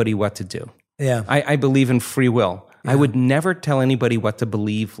tell anybody what to do. Yeah. I believe in free will. Yeah. I would never tell anybody what to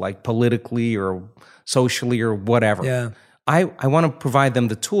believe, like politically or socially or whatever. Yeah. I want to provide them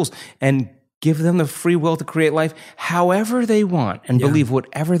the tools and give them the free will to create life however they want and believe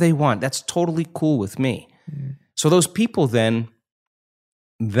whatever they want. That's totally cool with me. So those people then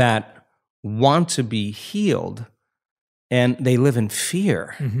that want to be healed and they live in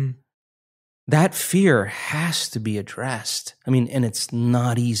fear, that fear has to be addressed. I mean, and it's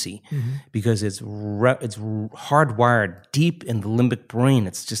not easy because it's hardwired deep in the limbic brain.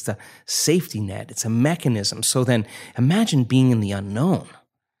 It's just a safety net. It's a mechanism. So then imagine being in the unknown.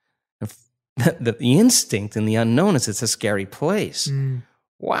 The instinct in the unknown is it's a scary place.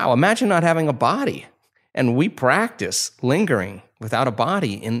 Wow, imagine not having a body. And we practice lingering without a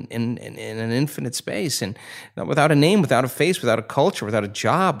body in an infinite space, and without a name, without a face, without a culture, without a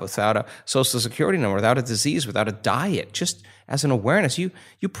job, without a social security number, without a disease, without a diet, just as an awareness. You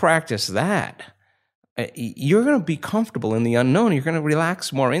practice that. You're going to be comfortable in the unknown. You're going to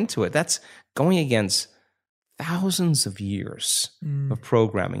relax more into it. That's going against thousands of years of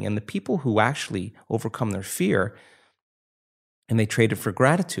programming. And the people who actually overcome their fear and they trade it for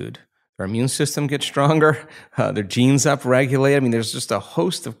gratitude, their immune system gets stronger, their genes upregulate. I mean, there's just a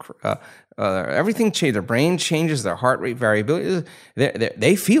host of everything changes. Their brain changes, their heart rate variability.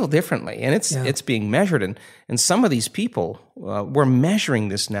 They feel differently, and it's being measured. And some of these people, we're measuring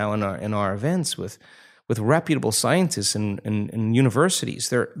this now in our events with reputable scientists and universities.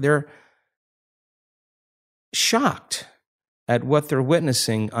 They're shocked at what they're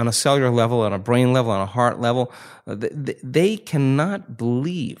witnessing on a cellular level, on a brain level, on a heart level. They cannot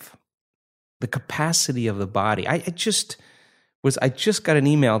believe the capacity of the body. I just got an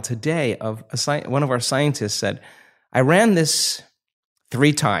email today of one of our scientists said, I ran this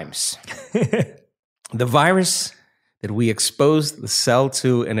 3 times. The virus that we exposed the cell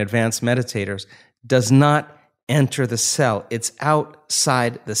to in advanced meditators does not enter the cell. It's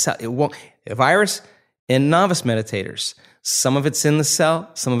outside the cell. It won't. The virus in novice meditators, some of it's in the cell,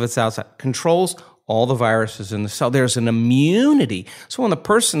 some of it's outside. Controls all the viruses in the cell. There's an immunity. So when the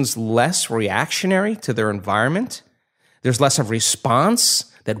person's less reactionary to their environment, there's less of response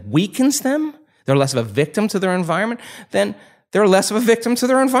that weakens them, they're less of a victim to their environment, then they're less of a victim to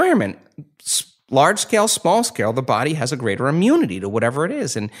their environment. Large scale, small scale, the body has a greater immunity to whatever it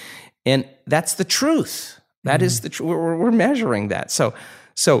is. And that's the truth. That is the truth. We're measuring that. So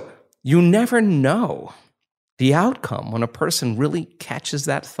you never know the outcome when a person really catches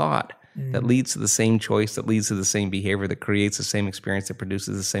that thought that leads to the same choice, that leads to the same behavior, that creates the same experience, that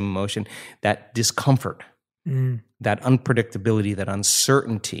produces the same emotion, that discomfort, that unpredictability, that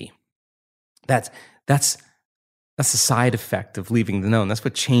uncertainty. That's a side effect of leaving the known. That's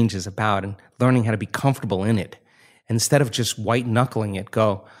what change is about, and learning how to be comfortable in it. Instead of just white-knuckling it,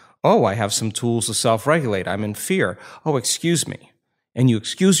 go, oh, I have some tools to self-regulate. I'm in fear. Oh, excuse me. And you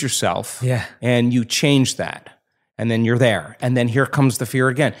excuse yourself, and you change that. And then you're there. And then here comes the fear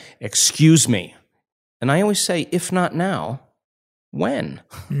again. Excuse me. And I always say, if not now, when?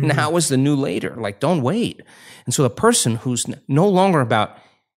 Now is the new later. Like, don't wait. And so the person who's no longer about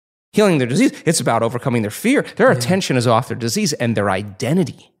healing their disease, it's about overcoming their fear. Their attention is off their disease, and their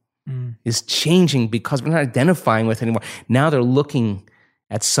identity is changing because we're not identifying with it anymore. Now they're looking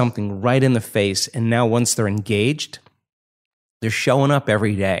at something right in the face. And now once they're engaged, they're showing up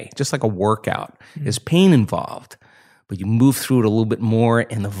every day, just like a workout. There's pain involved. But you move through it a little bit more,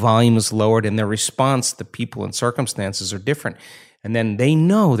 and the volume is lowered, and their response to people and circumstances are different. And then they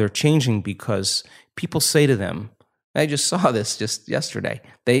know they're changing because people say to them, I just saw this just yesterday.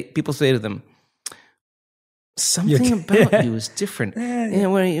 People say to them, something about you is different. You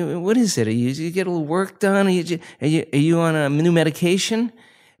know, what is it? You get a little work done? Are you on a new medication?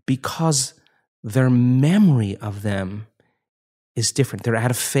 Because their memory of them is different. They're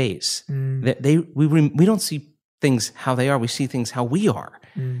out of phase. We don't see things how they are. We see things how we are.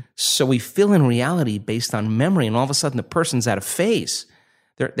 So we fill in reality based on memory, and all of a sudden the person's out of phase.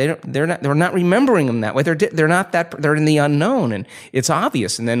 They're not remembering them that way. They're not that. They're in the unknown, and it's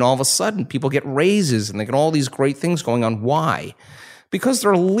obvious. And then all of a sudden, people get raises, and they get all these great things going on. Why? Because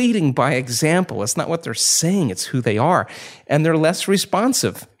they're leading by example. It's not what they're saying; it's who they are, and they're less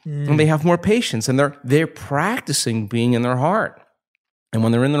responsive, and they have more patience, and they're practicing being in their heart. And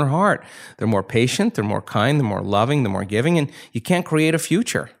when they're in their heart, they're more patient, they're more kind, they're more loving, they're more giving, and you can't create a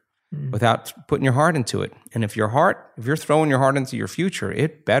future without putting your heart into it. And if you're throwing your heart into your future,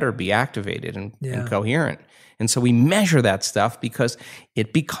 it better be activated and coherent. And so we measure that stuff because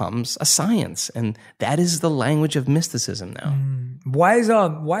it becomes a science, and that is the language of mysticism now. Why is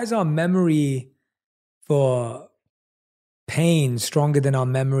our memory for pain stronger than our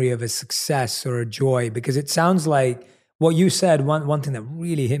memory of a success or a joy? Because it sounds like what you said, one thing that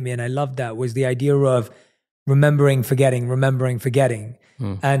really hit me, and I loved that, was the idea of remembering, forgetting.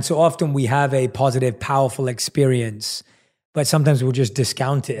 And so often we have a positive, powerful experience, but sometimes we'll just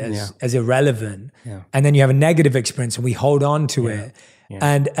discount it as irrelevant. And then you have a negative experience and we hold on to it.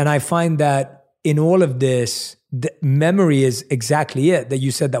 And I find that in all of this, the memory is exactly it. That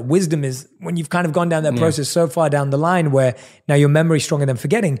you said that wisdom is when you've kind of gone down that process so far down the line where now your memory's stronger than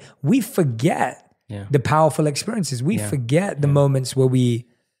forgetting. We forget the powerful experiences. We forget the moments where we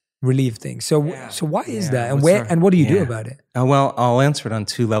relieve things. So why is that? And what do you do about it? Well, I'll answer it on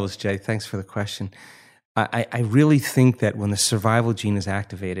two levels, Jay. Thanks for the question. I really think that when the survival gene is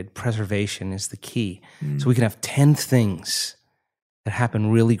activated, preservation is the key. So we can have 10 things that happen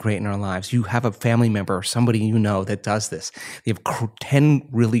really great in our lives. You have a family member or somebody you know that does this. They have 10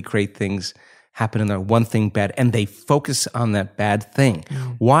 really great things happen in their one thing bad, and they focus on that bad thing.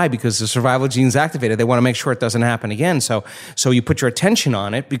 Why? Because the survival gene is activated. They want to make sure it doesn't happen again. So you put your attention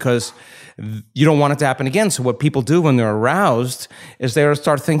on it because you don't want it to happen again. So what people do when they're aroused is they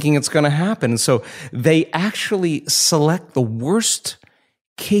start thinking it's going to happen. And so they actually select the worst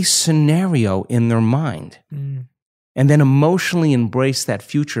case scenario in their mind and then emotionally embrace that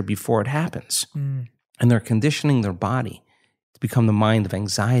future before it happens. And they're conditioning their body become the mind of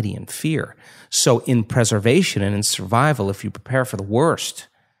anxiety and fear. So in preservation and in survival, if you prepare for the worst,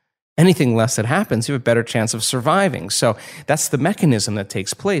 anything less that happens, you have a better chance of surviving. So that's the mechanism that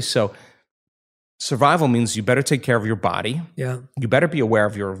takes place. So survival means you better take care of your body. Yeah. You better be aware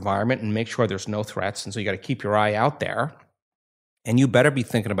of your environment and make sure there's no threats. And so you got to keep your eye out there. And you better be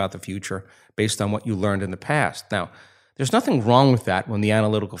thinking about the future based on what you learned in the past. Now, there's nothing wrong with that when the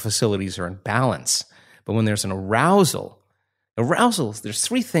analytical facilities are in balance. But when there's an arousal, there's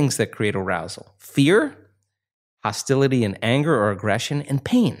three things that create arousal: fear, hostility and anger or aggression, and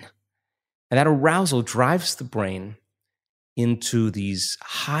pain. And that arousal drives the brain into these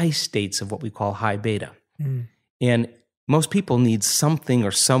high states of what we call high beta. And most people need something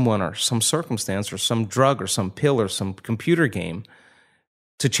or someone or some circumstance or some drug or some pill or some computer game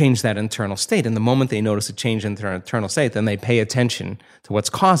to change that internal state. And the moment they notice a change in their internal state, then they pay attention to what's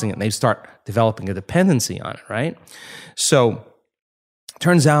causing it. And they start developing a dependency on it, right? So it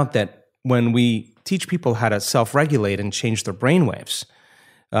turns out that when we teach people how to self-regulate and change their brainwaves,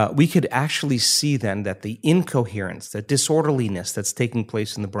 we could actually see then that the incoherence, the disorderliness that's taking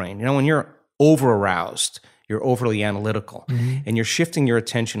place in the brain, when you're over-aroused, you're overly analytical, and you're shifting your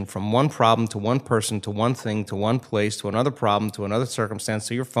attention from one problem to one person to one thing to one place to another problem to another circumstance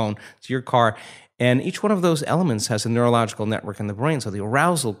to your phone to your car. And each one of those elements has a neurological network in the brain. So the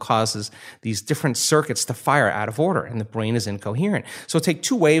arousal causes these different circuits to fire out of order, and the brain is incoherent. So take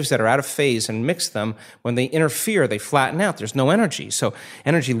two waves that are out of phase and mix them. When they interfere, they flatten out. There's no energy. So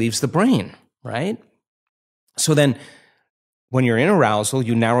energy leaves the brain, right? So then when you're in arousal,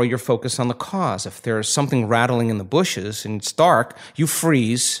 you narrow your focus on the cause. If there's something rattling in the bushes and it's dark, you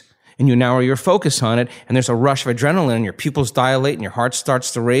freeze and you narrow your focus on it, and there's a rush of adrenaline and your pupils dilate and your heart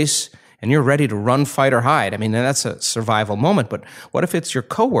starts to race and you're ready to run, fight, or hide. I mean, that's a survival moment. But what if it's your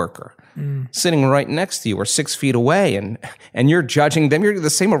coworker sitting right next to you or 6 feet away and you're judging them? You're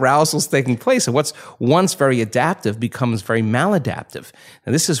the same arousal's taking place. And what's once very adaptive becomes very maladaptive.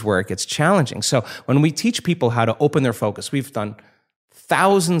 And this is where it gets challenging. So when we teach people how to open their focus, we've done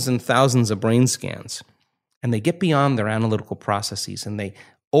thousands and thousands of brain scans, and they get beyond their analytical processes and they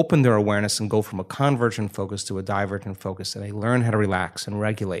open their awareness and go from a convergent focus to a divergent focus, and they learn how to relax and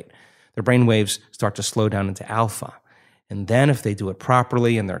regulate. Their brain waves start to slow down into alpha. And then if they do it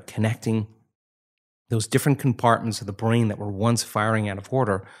properly and they're connecting, those different compartments of the brain that were once firing out of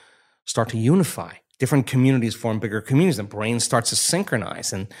order start to unify. Different communities form bigger communities. The brain starts to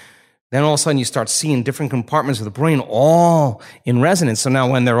synchronize. And then all of a sudden you start seeing different compartments of the brain all in resonance. So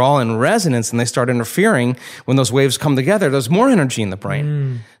now when they're all in resonance and they start interfering, when those waves come together, there's more energy in the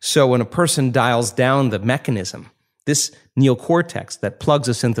brain. So when a person dials down the mechanism, this neocortex that plugs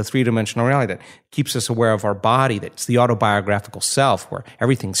us into three-dimensional reality, that keeps us aware of our body, that's the autobiographical self, where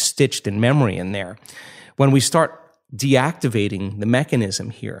everything's stitched in memory in there. When we start deactivating the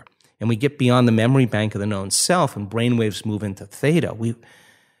mechanism here, and we get beyond the memory bank of the known self, and brainwaves move into theta, we've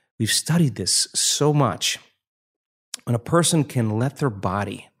studied this so much. When a person can let their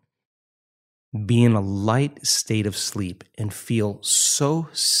body be in a light state of sleep and feel so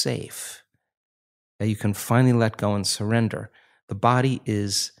safe that you can finally let go and surrender. The body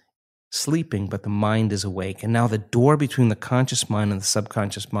is sleeping, but the mind is awake. And now the door between the conscious mind and the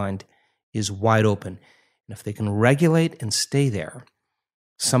subconscious mind is wide open. And if they can regulate and stay there,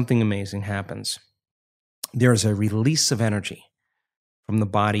 something amazing happens. There's a release of energy from the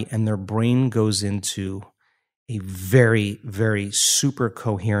body, and their brain goes into a very, very super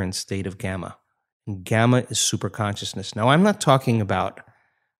coherent state of gamma. And gamma is super consciousness. Now, I'm not talking about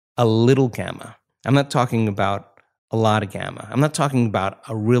a little gamma. I'm not talking about a lot of gamma. I'm not talking about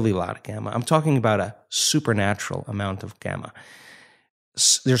a really lot of gamma. I'm talking about a supernatural amount of gamma.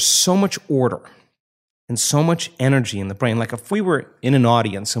 There's so much order and so much energy in the brain. Like if we were in an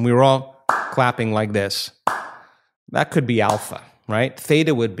audience and we were all clapping like this, that could be alpha, right?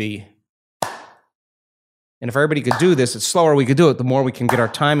 Theta would be, and if everybody could do this, it's slower we could do it, the more we can get our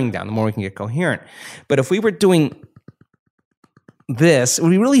timing down, the more we can get coherent. But if we were doing this, it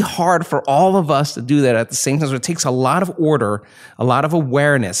would be really hard for all of us to do that at the same time. So it takes a lot of order, a lot of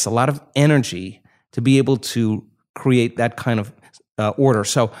awareness, a lot of energy to be able to create that kind of order.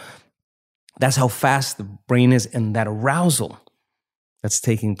 So that's how fast the brain is, and that arousal that's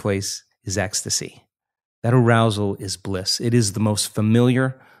taking place is ecstasy. That arousal is bliss. It is the most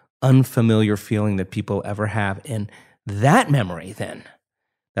familiar, unfamiliar feeling that people ever have. And that memory then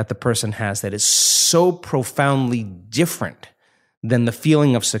that the person has that is so profoundly different than the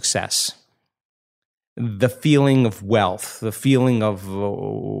feeling of success, the feeling of wealth, the feeling of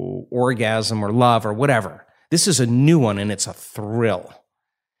orgasm or love or whatever. This is a new one, and it's a thrill.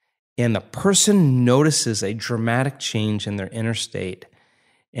 And the person notices a dramatic change in their inner state.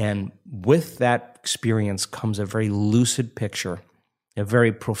 And with that experience comes a very lucid picture, a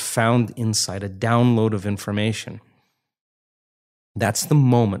very profound insight, a download of information. That's the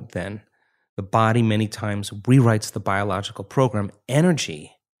moment then. The body many times rewrites the biological program.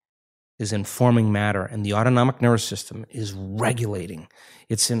 Energy is informing matter, and the autonomic nervous system is regulating.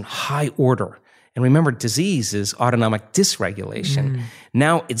 It's in high order. And remember, disease is autonomic dysregulation.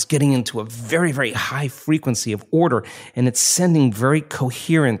 Now it's getting into a very, very high frequency of order, and it's sending very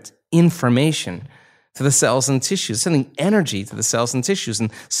coherent information to the cells and tissues, sending energy to the cells and tissues,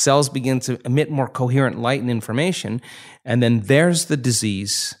 and cells begin to emit more coherent light and information, and then there's the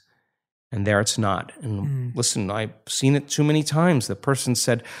disease, and there it's not. And listen, I've seen it too many times. The person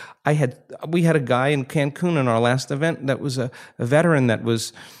said, we had a guy in Cancun in our last event that was a veteran that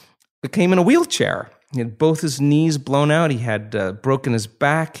came in a wheelchair. He had both his knees blown out. He had broken his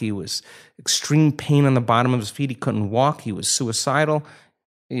back. He was extreme pain on the bottom of his feet. He couldn't walk. He was suicidal.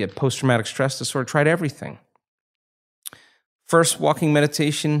 He had post-traumatic stress disorder, tried everything. First walking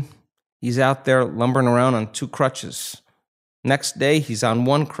meditation, he's out there lumbering around on 2 crutches. Next day, he's on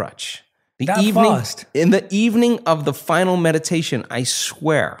 1 crutch. Fast. In the evening of the final meditation, I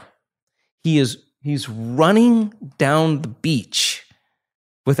swear, he's running down the beach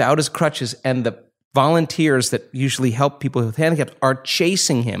without his crutches, and the volunteers that usually help people with handicaps are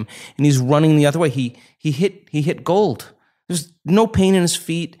chasing him, and he's running the other way. He hit gold. There's no pain in his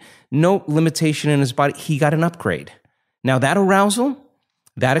feet, no limitation in his body. He got an upgrade. Now that arousal,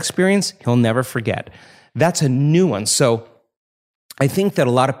 that experience, he'll never forget. That's a new one. So I think that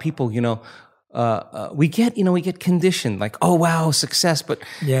a lot of people, we get conditioned, like, oh wow, success. But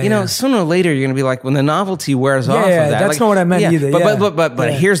sooner or later you're gonna be like, when the novelty wears off of that. That's not what I meant either.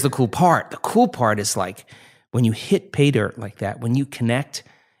 But here's the cool part. The cool part is like when you hit pay dirt like that, when you connect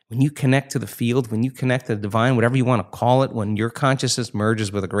to the field, when you connect to the divine, whatever you want to call it, when your consciousness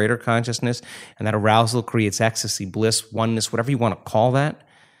merges with a greater consciousness, and that arousal creates ecstasy, bliss, oneness, whatever you want to call that,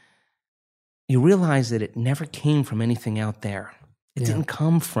 you realize that it never came from anything out there. It didn't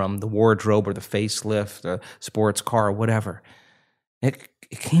come from the wardrobe or the facelift, the sports car, or whatever. It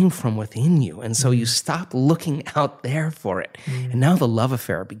came from within you. And so you stop looking out there for it. And now the love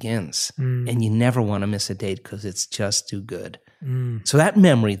affair begins. And you never want to miss a date because it's just too good. So that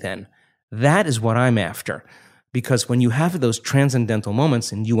memory then, that is what I'm after. Because when you have those transcendental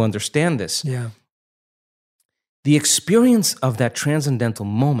moments and you understand this, the experience of that transcendental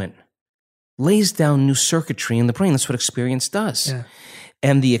moment lays down new circuitry in the brain. That's what experience does. Yeah.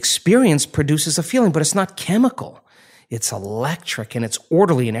 And the experience produces a feeling, but it's not chemical. It's electric and it's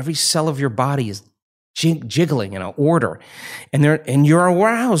orderly, and every cell of your body is jiggling in an order. And you're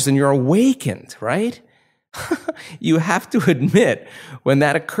aroused and you're awakened, right? You have to admit, when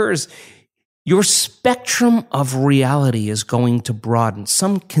that occurs, your spectrum of reality is going to broaden.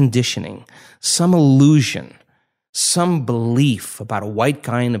 Some conditioning, some illusion, some belief about a white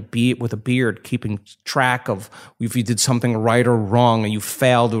guy with a beard keeping track of if you did something right or wrong, and you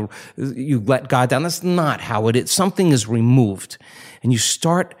failed or you let God down. That's not how it is. Something is removed, and you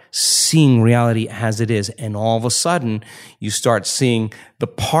start seeing reality as it is. And all of a sudden, you start seeing the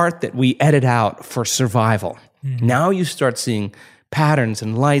part that we edit out for survival. Now you start seeing patterns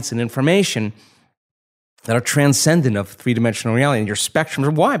and lights and information that are transcendent of three-dimensional reality, and your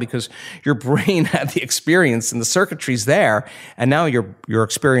spectrums. Why? Because your brain had the experience and the circuitry's there, and now your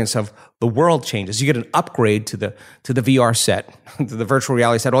experience of the world changes. You get an upgrade to the VR set, to the virtual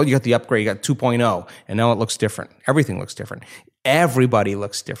reality set. Oh, you got the upgrade, you got 2.0, and now it looks different. Everything looks different. Everybody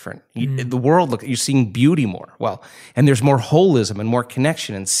looks different. The world, you're seeing beauty more. Well, and there's more holism and more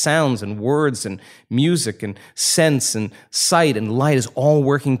connection, and sounds and words and music and sense and sight and light is all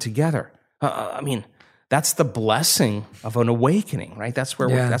working together. that's the blessing of an awakening, right? That's where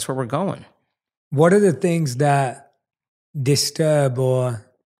we're going. What are the things that disturb or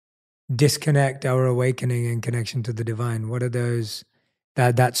disconnect our awakening and connection to the divine? What are those,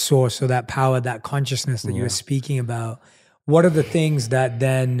 that source or that power, that consciousness that you were speaking about? What are the things that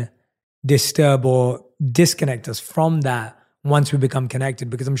then disturb or disconnect us from that once we become connected?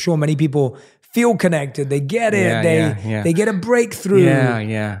 Because I'm sure many people feel connected, they get it, they get a breakthrough.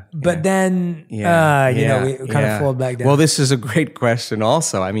 But then, we kind of fall back down. Well, this is a great question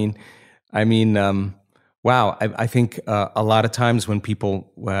also. I mean, wow. I think a lot of times when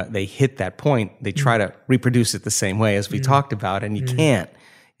people, they hit that point, they try to reproduce it the same way as we talked about, and you can't.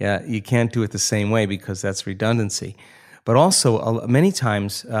 Yeah, you can't do it the same way because that's redundancy. But also, many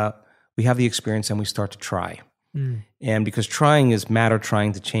times, we have the experience and we start to try. And because trying is matter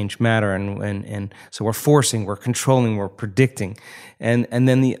trying to change matter, and so we're forcing, we're controlling, we're predicting, and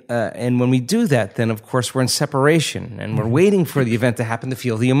then and when we do that, then of course we're in separation and we're waiting for the event to happen to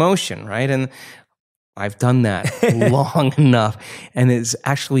feel the emotion, right? And I've done that long enough, and it's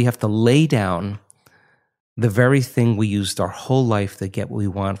actually we have to lay down the very thing we used our whole life to get what we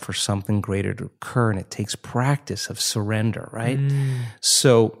want for something greater to occur, and it takes practice of surrender, right?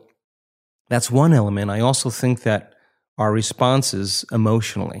 So that's one element. I also think that our responses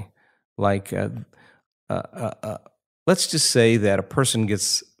emotionally, like let's just say that a person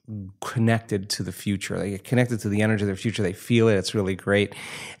gets connected to the future. They get connected to the energy of their future. They feel it. It's really great.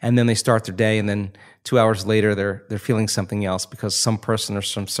 And then they start their day, and then 2 hours later, they're feeling something else because some person or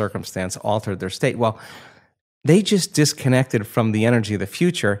some circumstance altered their state. Well, they just disconnected from the energy of the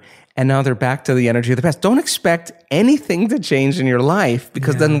future, and now they're back to the energy of the past. Don't expect anything to change in your life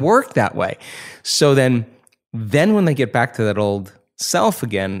because it doesn't work that way. So then when they get back to that old self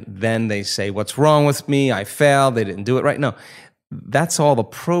again, then they say, what's wrong with me? I failed. They didn't do it right. No, that's all the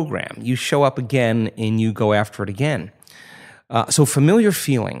program. You show up again and you go after it again. So familiar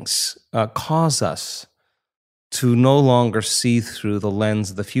feelings cause us to no longer see through the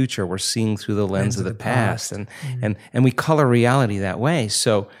lens of the future. We're seeing through the lens of the past. And we color reality that way.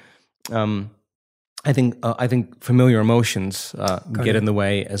 So I think familiar emotions get in the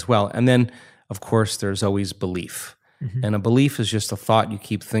way as well. And then, of course, there's always belief. And a belief is just a thought you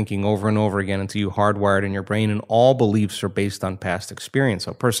keep thinking over and over again until you hardwire it in your brain, and all beliefs are based on past experience.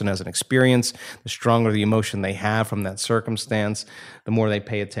 So a person has an experience, the stronger the emotion they have from that circumstance, the more they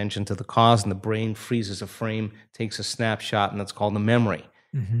pay attention to the cause, and the brain freezes a frame, takes a snapshot, and that's called a memory.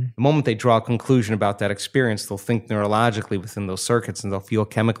 The moment they draw a conclusion about that experience, they'll think neurologically within those circuits, and they'll feel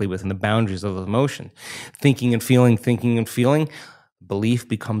chemically within the boundaries of those emotions. Thinking and feeling, belief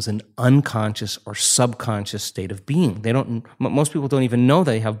becomes an unconscious or subconscious state of being. Most people don't even know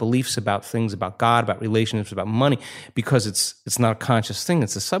they have beliefs about things, about God, about relationships, about money, because it's not a conscious thing,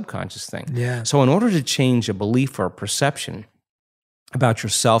 it's a subconscious thing. Yeah. So in order to change a belief or a perception about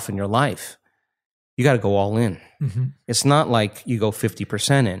yourself and your life, you got to go all in. It's not like you go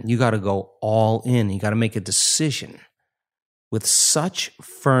 50% in. You got to go all in. You got to make a decision with such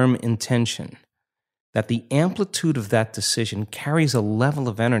firm intention that the amplitude of that decision carries a level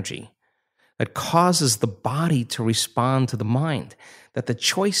of energy that causes the body to respond to the mind, that the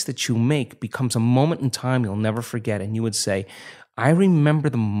choice that you make becomes a moment in time you'll never forget. And you would say, I remember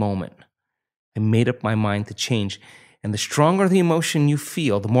the moment I made up my mind to change. And the stronger the emotion you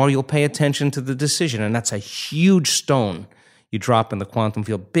feel, the more you'll pay attention to the decision. And that's a huge stone you drop in the quantum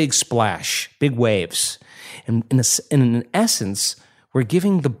field. Big splash, big waves. And in essence, we're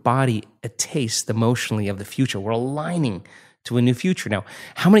giving the body a taste emotionally of the future. We're aligning to a new future. Now,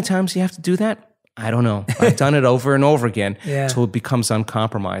 how many times do you have to do that? I don't know. I've done it over and over again until it becomes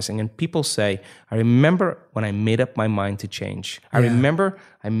uncompromising. And people say, I remember when I made up my mind to change. I remember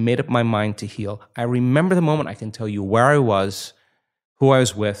I made up my mind to heal. I remember the moment I can tell you where I was, who I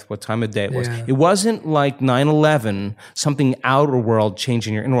was with, what time of day it was. It wasn't like 9/11, something outer world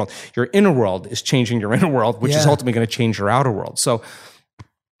changing your inner world. Your inner world is changing your inner world, which is ultimately going to change your outer world. So,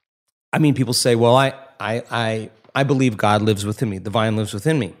 I mean, people say, well, I believe God lives within me. Divine lives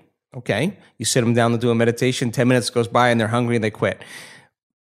within me. Okay, you sit them down to do a meditation, 10 minutes goes by and they're hungry and they quit.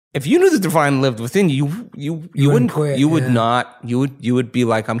 If you knew the divine lived within you, you wouldn't quit. You would not. You would be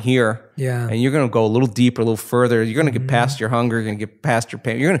like, I'm here. Yeah. And you're going to go a little deeper, a little further. You're going to get past your hunger. You're going to get past your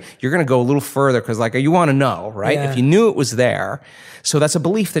pain. You're going to go a little further because like you want to know, right? Yeah. If you knew it was there. So that's a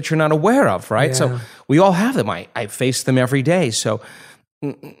belief that you're not aware of, right? Yeah. So we all have them. I face them every day. So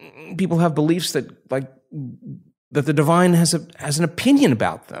people have beliefs that that the divine has an opinion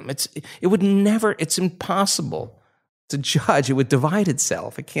about them. It's impossible to judge. It would divide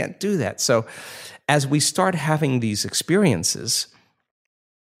itself. It can't do that. So as we start having these experiences,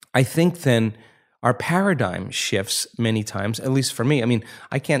 I think then our paradigm shifts many times, at least for me. I mean,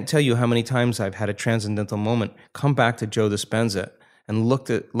 I can't tell you how many times I've had a transcendental moment, come back to Joe Dispenza and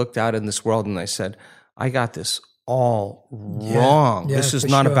looked out in this world and I said, I got this all wrong. Yeah, this is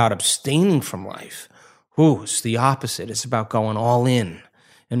not about abstaining from life. It's the opposite. It's about going all in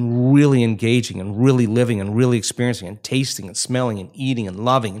and really engaging and really living and really experiencing and tasting and smelling and eating and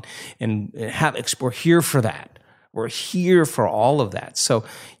loving and we're here for that. We're here for all of that. So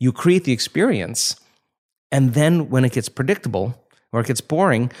you create the experience, and then when it gets predictable or it gets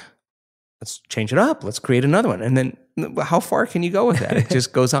boring, let's change it up. Let's create another one. And then how far can you go with that? It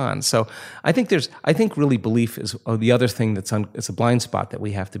just goes on. So I think really belief is the other thing it's a blind spot that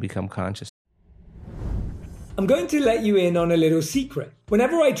we have to become conscious. I'm going to let you in on a little secret.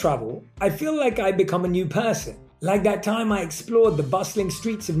 Whenever I travel, I feel like I become a new person. Like that time I explored the bustling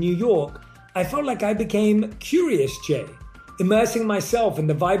streets of New York, I felt like I became Curious Jay, immersing myself in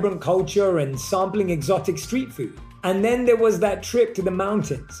the vibrant culture and sampling exotic street food. And then there was that trip to the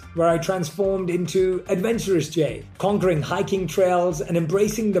mountains where I transformed into Adventurous Jay, conquering hiking trails and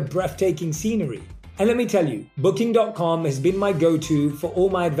embracing the breathtaking scenery. And let me tell you, Booking.com has been my go-to for all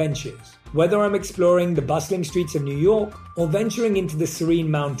my adventures. Whether I'm exploring the bustling streets of New York or venturing into the serene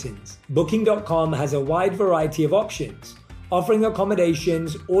mountains, Booking.com has a wide variety of options, offering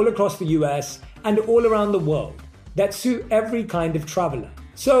accommodations all across the US and all around the world that suit every kind of traveler.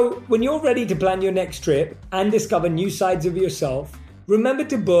 So when you're ready to plan your next trip and discover new sides of yourself, remember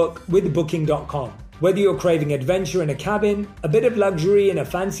to book with Booking.com. Whether you're craving adventure in a cabin, a bit of luxury in a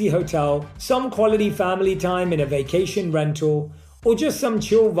fancy hotel, some quality family time in a vacation rental, or just some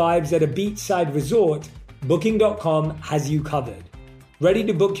chill vibes at a beachside resort, Booking.com has you covered. Ready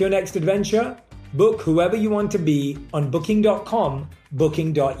to book your next adventure? Book whoever you want to be on Booking.com,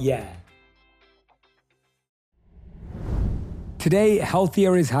 Booking.yeah. Today,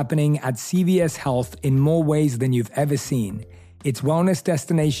 healthier is happening at CVS Health in more ways than you've ever seen. It's wellness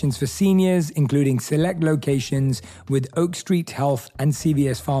destinations for seniors, including select locations with Oak Street Health and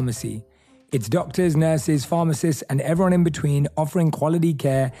CVS Pharmacy. It's doctors, nurses, pharmacists, and everyone in between offering quality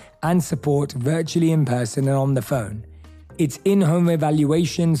care and support virtually in person and on the phone. It's in-home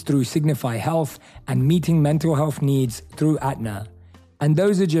evaluations through Signify Health and meeting mental health needs through Aetna. And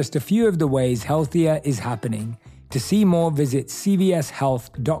those are just a few of the ways healthier is happening. To see more, visit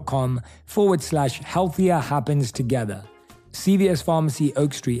cvshealth.com/healthier happens together. CVS Pharmacy,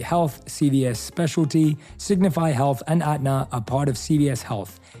 Oak Street Health, CVS Specialty, Signify Health, and Aetna are part of CVS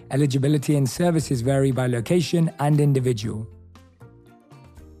Health. Eligibility and services vary by location and individual.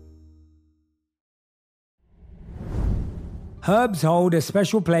 Herbs hold a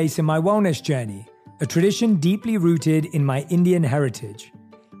special place in my wellness journey, a tradition deeply rooted in my Indian heritage.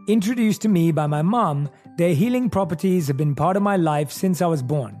 Introduced to me by my mom, their healing properties have been part of my life since I was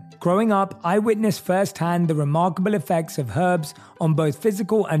born. Growing up, I witnessed firsthand the remarkable effects of herbs on both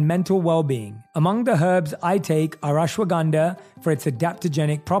physical and mental well-being. Among the herbs I take are ashwagandha for its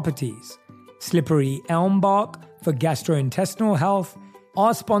adaptogenic properties, slippery elm bark for gastrointestinal health.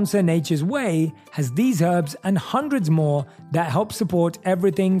 Our sponsor Nature's Way has these herbs and hundreds more that help support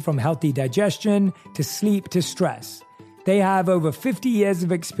everything from healthy digestion to sleep to stress. They have over 50 years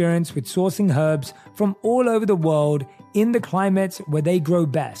of experience with sourcing herbs from all over the world in the climates where they grow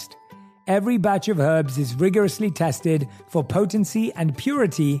best. Every batch of herbs is rigorously tested for potency and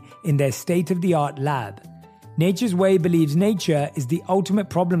purity in their state-of-the-art lab. Nature's Way believes nature is the ultimate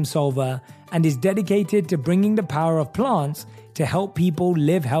problem solver and is dedicated to bringing the power of plants to help people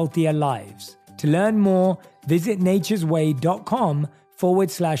live healthier lives. To learn more, visit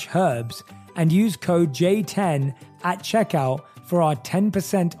naturesway.com/herbs and use code J10 at checkout for our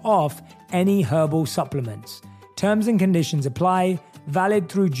 10% off any herbal supplements. Terms and conditions apply, valid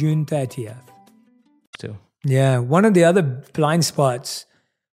through June 30th. Yeah, one of the other blind spots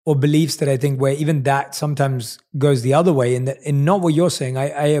or beliefs that I think where even that sometimes goes the other way, in not what you're saying,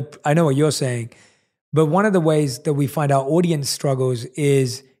 I know what you're saying, but one of the ways that we find our audience struggles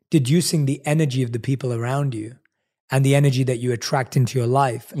is deducing the energy of the people around you and the energy that you attract into your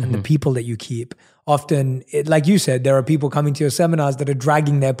life and the people that you keep. Often, like you said, there are people coming to your seminars that are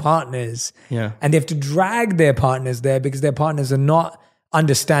dragging their partners. Yeah. And they have to drag their partners there because their partners are not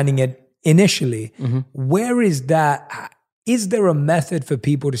understanding it initially. Where is that? Is there a method for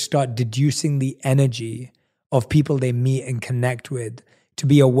people to start deducing the energy of people they meet and connect with to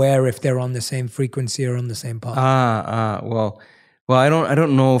be aware if they're on the same frequency or on the same path? Well, I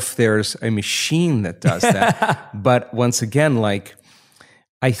don't know if there's a machine that does that. But once again, like,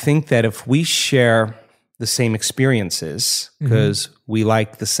 I think that if we share the same experiences because we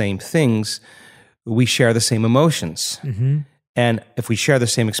like the same things, we share the same emotions. And if we share the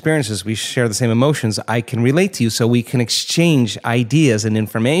same experiences, we share the same emotions, I can relate to you, so we can exchange ideas and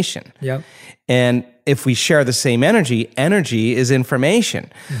information. Yep. And if we share the same energy, energy is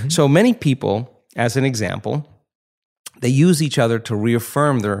information. So many people, as an example, they use each other to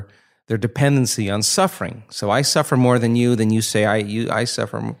reaffirm their dependency on suffering. So I suffer more than you say I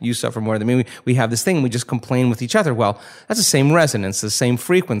suffer, you suffer more than me. We have this thing, we just complain with each other. Well, that's the same resonance, the same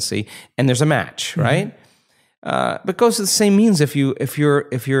frequency, and there's a match, right? But it goes to the same means if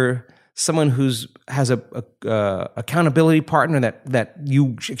you're someone has a accountability partner that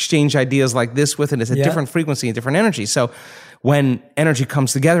you exchange ideas like this with, and it's a different frequency and different energy. So when energy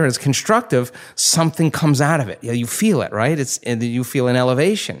comes together and it's constructive, something comes out of it. You feel it, right? You feel an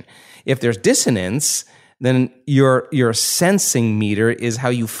elevation. If there's dissonance, then your sensing meter is how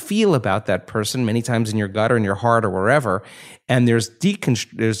you feel about that person, many times in your gut or in your heart or wherever, and there's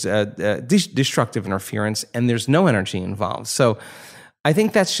destructive interference, and there's no energy involved. So I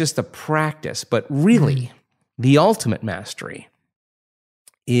think that's just a practice, but really, the ultimate mastery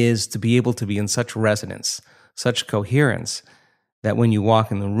is to be able to be in such resonance, such coherence, that when you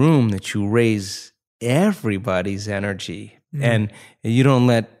walk in the room, that you raise everybody's energy, and you don't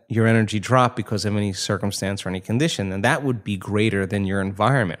let your energy drop because of any circumstance or any condition, and that would be greater than your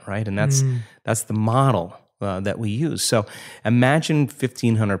environment, right? And that's the model that we use. So imagine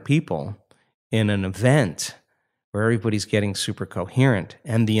 1,500 people in an event where everybody's getting super coherent,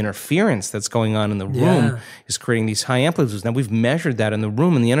 and the interference that's going on in the room is creating these high amplitudes. Now, we've measured that in the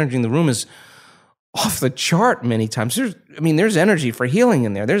room, and the energy in the room is off the chart many times. There's energy for healing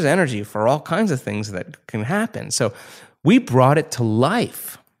in there. There's energy for all kinds of things that can happen. So we brought it to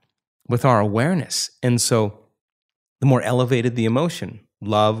life with our awareness. And so the more elevated the emotion,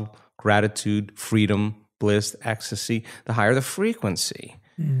 love, gratitude, freedom, bliss, ecstasy, the higher the frequency.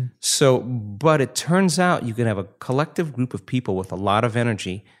 So, but it turns out you can have a collective group of people with a lot of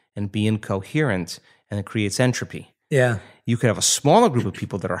energy and be incoherent, and it creates entropy. Yeah. You could have a smaller group of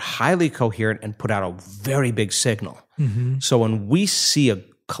people that are highly coherent and put out a very big signal. So when we see a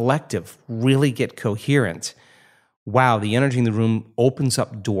collective really get coherent, wow, the energy in the room opens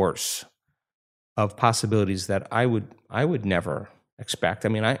up doors of possibilities that I would never expect. I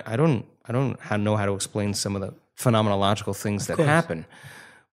mean, I don't know how to explain some of the phenomenological things that happen.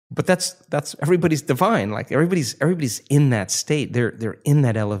 But that's everybody's divine. Like everybody's in that state. They're in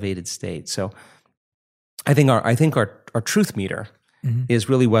that elevated state. So I think our truth meter is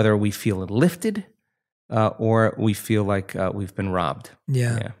really whether we feel lifted or we feel like we've been robbed.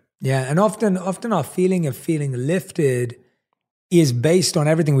 Yeah. And often our feeling of feeling lifted is based on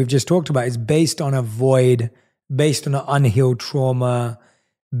everything we've just talked about. It's based on a void, based on an unhealed trauma,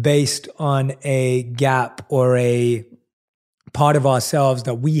 based on a gap or a part of ourselves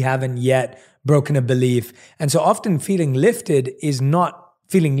that we haven't yet broken a belief. And so often feeling lifted is not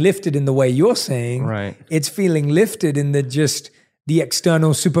feeling lifted in the way you're saying. Right. It's feeling lifted in the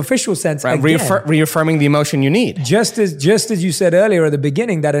external, superficial sense. Right. Reaffirming the emotion you need. Just as you said earlier at the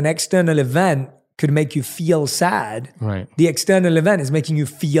beginning, that an external event could make you feel sad. Right. The external event is making you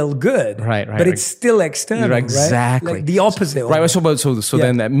feel good. Right. But it's still external. Exactly. Right? Like the opposite. Right. So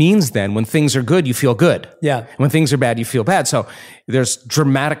then that means then when things are good, you feel good. Yeah. And when things are bad, you feel bad. So there's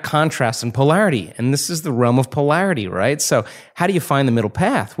dramatic contrast and polarity. And this is the realm of polarity, right? So how do you find the middle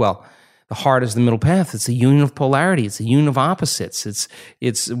path? Well, the heart is the middle path. It's a union of polarity. It's a union of opposites.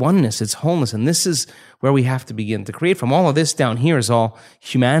 It's oneness. It's wholeness. And this is where we have to begin to create from. All of this down here is all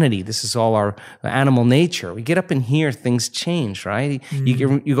humanity. This is all our animal nature. We get up in here, things change, right?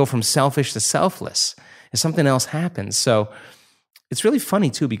 You go from selfish to selfless. And something else happens. So it's really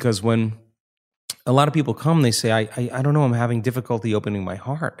funny too, because when a lot of people come, they say, I don't know, I'm having difficulty opening my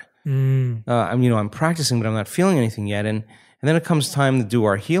heart. I'm practicing, but I'm not feeling anything yet. And then it comes time to do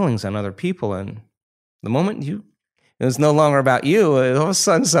our healings on other people, and the moment it's no longer about you, all of a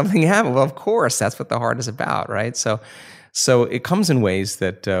sudden something happened. Well, of course, that's what the heart is about, right? So it comes in ways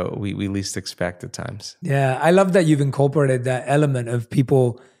that we least expect at times. Yeah, I love that you've incorporated that element of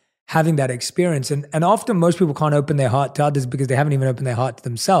people having that experience. And often most people can't open their heart to others because they haven't even opened their heart to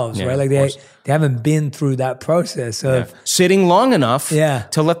themselves, right? Like they haven't been through that process of sitting long enough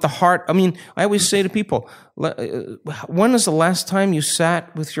to let the heart. I mean, I always say to people, when is the last time you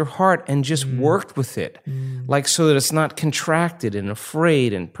sat with your heart and just worked with it? Like so that it's not contracted and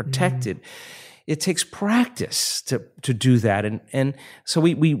afraid and protected. It takes practice to do that. And so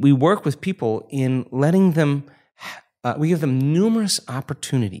we work with people in letting them. We give them numerous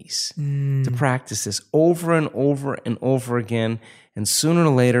opportunities to practice this over and over and over again. And sooner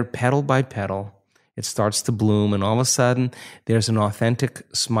or later, pedal by pedal, it starts to bloom, and all of a sudden, there's an authentic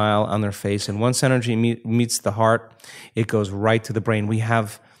smile on their face. And once energy meets the heart, it goes right to the brain. We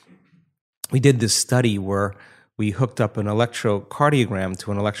did this study where we hooked up an electrocardiogram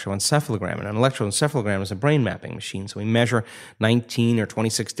to an electroencephalogram. And an electroencephalogram is a brain mapping machine. So we measure 19 or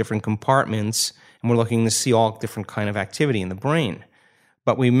 26 different compartments, and we're looking to see all different kind of activity in the brain.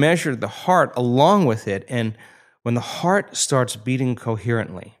 But we measured the heart along with it, and when the heart starts beating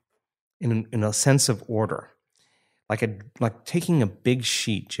coherently, in a sense of order, like taking a big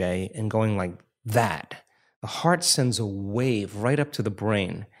sheet, Jay, and going like that, the heart sends a wave right up to the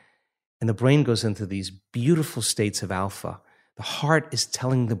brain, and the brain goes into these beautiful states of alpha. The heart is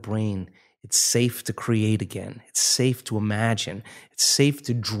telling the brain it's safe to create again. It's safe to imagine. It's safe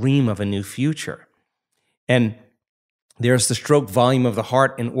to dream of a new future. And there's the stroke volume of the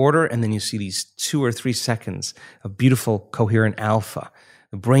heart in order, and then you see these 2 or 3 seconds of beautiful, coherent alpha.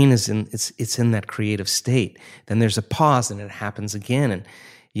 The brain is it's in that creative state. Then there's a pause, and it happens again, and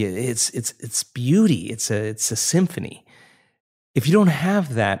it's beauty. It's a symphony. If you don't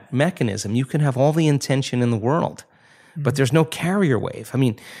have that mechanism, you can have all the intention in the world, but there's no carrier wave. I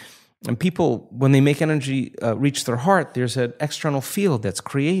mean, and people, when they make energy reach their heart, there's an external field that's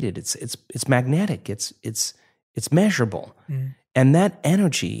created. It's magnetic. It's measurable, and that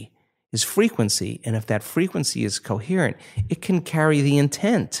energy is frequency. And if that frequency is coherent, it can carry the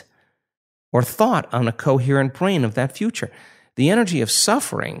intent or thought on a coherent brain of that future. The energy of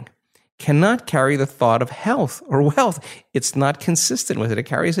suffering cannot carry the thought of health or wealth. It's not consistent with it. It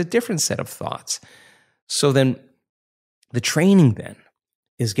carries a different set of thoughts. So then the training then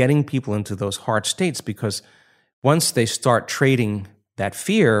is getting people into those heart states, because once they start trading that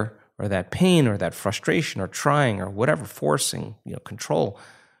fear or that pain or that frustration or trying or whatever, forcing, control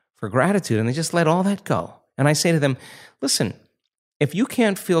for gratitude, and they just let all that go. And I say to them, listen, if you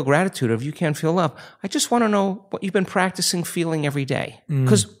can't feel gratitude, or if you can't feel love, I just want to know what you've been practicing feeling every day.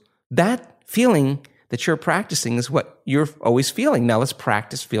 Because that feeling that you're practicing is what you're always feeling. Now let's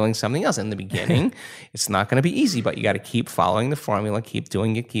practice feeling something else. In the beginning, it's not going to be easy, but you got to keep following the formula, keep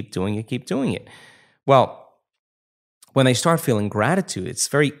doing it, keep doing it, keep doing it. Well, when they start feeling gratitude, it's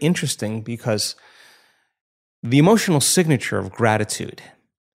very interesting, because the emotional signature of gratitude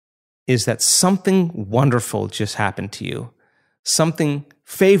is that something wonderful just happened to you. Something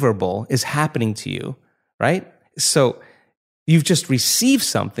favorable is happening to you, right? So you've just received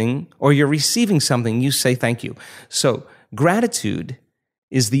something, or you're receiving something, you say thank you. So gratitude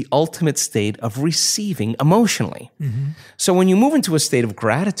is the ultimate state of receiving emotionally. So when you move into a state of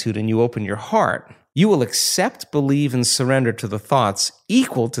gratitude and you open your heart, you will accept, believe, and surrender to the thoughts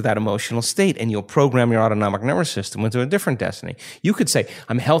equal to that emotional state, and you'll program your autonomic nervous system into a different destiny. You could say,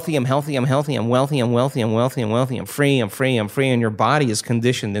 I'm healthy, I'm healthy, I'm healthy, I'm wealthy, I'm wealthy, I'm wealthy, I'm wealthy, I'm free, I'm free, I'm free, and your body is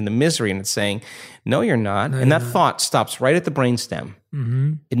conditioned into misery, and it's saying, no, you're not. And that thought stops right at the brainstem.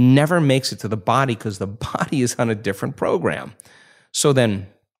 It never makes it to the body, because the body is on a different program. So then,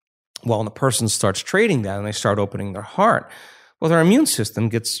 when the person starts trading that and they start opening their heart, well, their immune system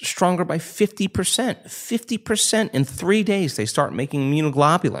gets stronger by 50%. 50% in 3 days, they start making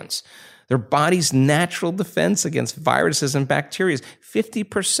immunoglobulins. Their body's natural defense against viruses and bacteria is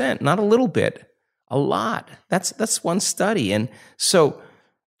 50%, not a little bit, a lot. That's one study. And so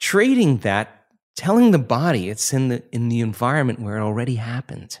trading that, telling the body it's in the environment where it already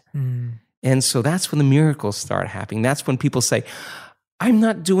happened. And so that's when the miracles start happening. That's when people say, I'm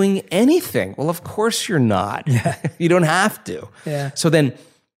not doing anything. Well, of course you're not. You don't have to. So then,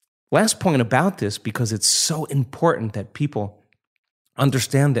 last point about this, because it's so important that people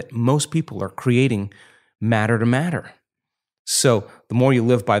understand that most people are creating matter to matter. So the more you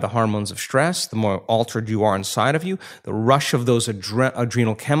live by the hormones of stress, the more altered you are inside of you. The rush of those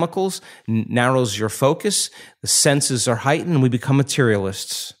adrenal chemicals narrows your focus. The senses are heightened, and we become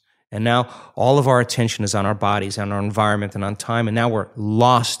materialists. And now all of our attention is on our bodies, on our environment, and on time. And now we're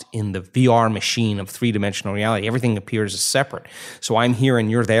lost in the VR machine of three-dimensional reality. Everything appears as separate. So I'm here and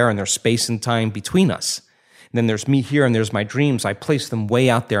you're there, and there's space and time between us. And then there's me here and there's my dreams. I place them way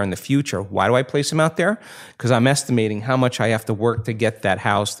out there in the future. Why do I place them out there? Because I'm estimating how much I have to work to get that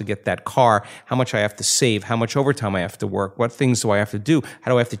house, to get that car, how much I have to save, how much overtime I have to work, what things do I have to do,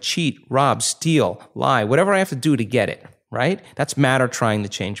 how do I have to cheat, rob, steal, lie, whatever I have to do to get it. Right? That's matter trying to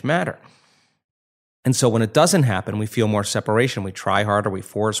change matter. And so when it doesn't happen, we feel more separation. We try harder, we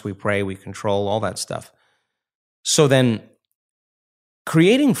force, we pray, we control, all that stuff. So then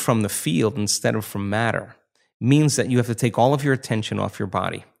creating from the field instead of from matter means that you have to take all of your attention off your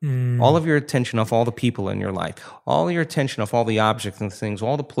body, all of your attention off all the people in your life, all your attention off all the objects and things,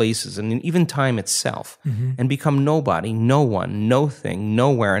 all the places, and even time itself, and become nobody, no one, no thing,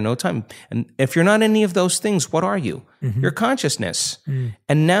 nowhere, no time. And if you're not any of those things, what are you? You're consciousness.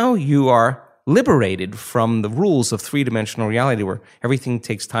 And now you are liberated from the rules of three-dimensional reality where everything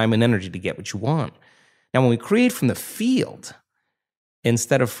takes time and energy to get what you want. Now, when we create from the field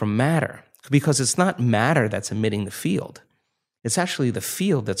instead of from matter, because it's not matter that's emitting the field. It's actually the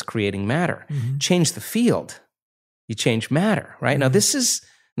field that's creating matter. Change the field, you change matter, right? Now, this is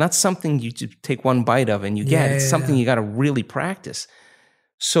not something you take one bite of and you get. It's something you got to really practice.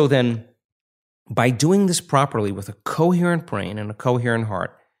 So then, by doing this properly with a coherent brain and a coherent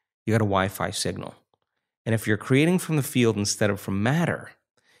heart, you got a Wi-Fi signal. And if you're creating from the field instead of from matter,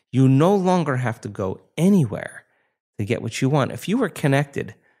 you no longer have to go anywhere to get what you want. If you were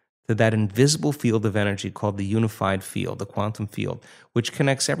connected to that invisible field of energy called the unified field, the quantum field, which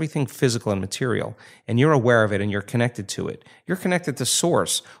connects everything physical and material, and you're aware of it and you're connected to it. You're connected to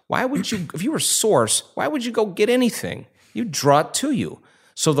source. Why would you, if you were source, why would you go get anything? You draw it to you.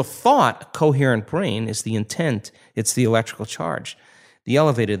 So the thought, a coherent brain, is the intent. It's the electrical charge. The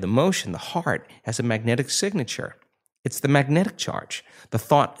elevated, the motion, the heart has a magnetic signature. It's the magnetic charge. The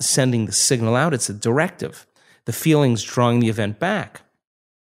thought is sending the signal out. It's a directive. The feelings drawing the event back.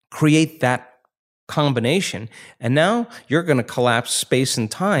 Create that combination, and now you're going to collapse space and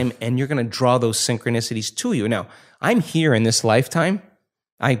time, and you're going to draw those synchronicities to you. Now, I'm here in this lifetime.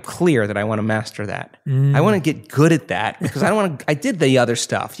 I'm clear that I want to master that. I want to get good at that because I did the other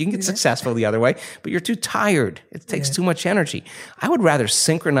stuff. You can get successful the other way, but you're too tired. It takes too much energy. I would rather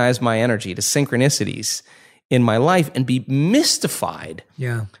synchronize my energy to synchronicities in my life and be mystified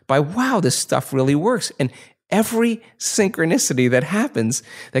by, wow, this stuff really works. And every synchronicity that happens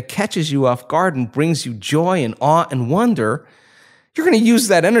that catches you off guard and brings you joy and awe and wonder, you're going to use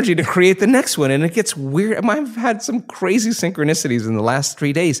that energy to create the next one. And it gets weird. I've had some crazy synchronicities in the last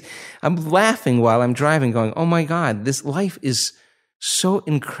 3 days. I'm laughing while I'm driving going, oh my God, this life is so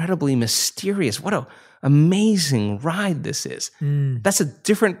incredibly mysterious. What an amazing ride this is. That's a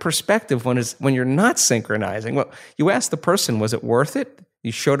different perspective when you're not synchronizing. Well, you ask the person, was it worth it?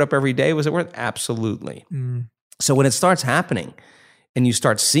 You showed up every day. Was it worth it? Absolutely. So when it starts happening and you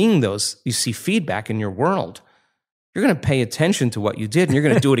start seeing those, you see feedback in your world, you're going to pay attention to what you did and you're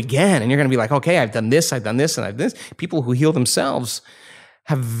going to do it again. And you're going to be like, okay, I've done this, and I've done this. People who heal themselves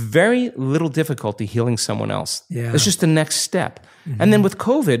have very little difficulty healing someone else. It's just the next step. And then with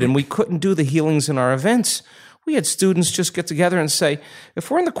COVID, and we couldn't do the healings in our events, we had students just get together and say,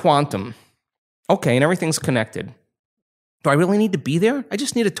 if we're in the quantum, okay, and everything's connected, do I really need to be there? I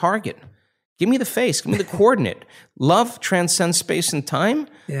just need a target. Give me the face. Give me the coordinate. Love transcends space and time.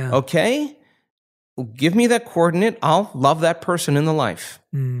 Okay? Give me that coordinate. I'll love that person in the life.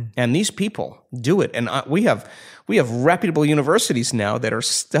 And these people do it. And we have reputable universities now that are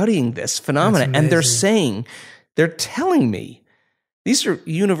studying this phenomenon. And they're telling me, these are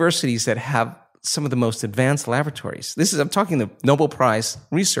universities that have some of the most advanced laboratories. I'm talking the Nobel Prize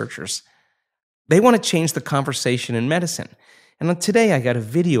researchers. They want to change the conversation in medicine. And today I got a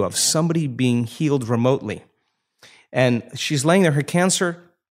video of somebody being healed remotely. And she's laying there. Her cancer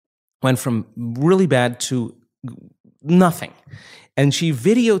went from really bad to nothing. And she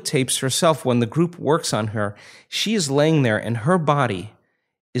videotapes herself when the group works on her. She is laying there and her body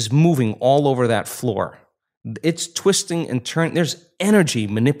is moving all over that floor. It's twisting and turning. There's energy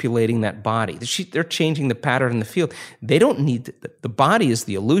manipulating that body. They're changing the pattern in the field. They don't need, the body is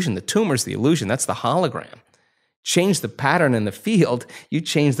the illusion. The tumor is the illusion. That's the hologram. Change the pattern in the field, you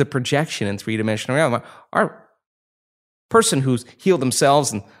change the projection in three-dimensional reality. Our person who's healed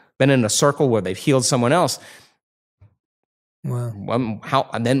themselves and been in a circle where they've healed someone else,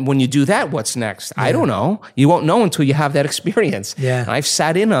 and then when you do that, what's next? I don't know. You won't know until you have that experience. And I've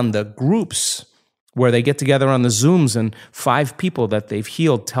sat in on the groups where they get together on the Zooms and 5 people that they've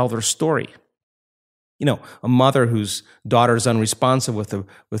healed tell their story. You know, a mother whose daughter is unresponsive with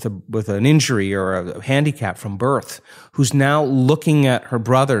an injury or a handicap from birth, who's now looking at her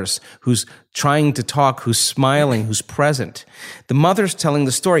brothers, who's trying to talk, who's smiling, who's present. The mother's telling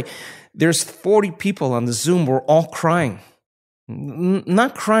the story. There's 40 people on the Zoom. We're all crying.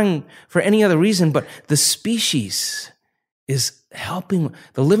 Not crying for any other reason, but the species is helping.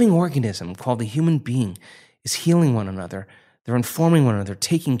 The living organism called the human being is healing one another. They're informing one another,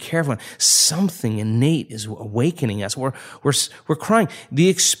 taking care of one. Something innate is awakening us. We're crying. The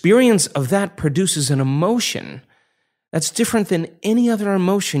experience of that produces an emotion that's different than any other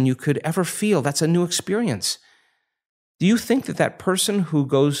emotion you could ever feel. That's a new experience. Do you think that that person who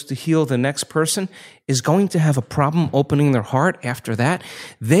goes to heal the next person is going to have a problem opening their heart after that?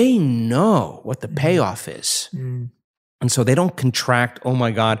 They know what the payoff is. And so they don't contract, oh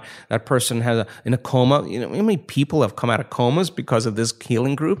my God, that person has in a coma. You know how many people have come out of comas because of this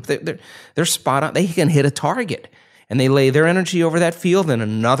healing group? They're spot on. They can hit a target. And they lay their energy over that field and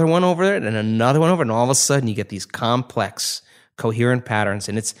another one over it and another one over it. And all of a sudden you get these complex, coherent patterns.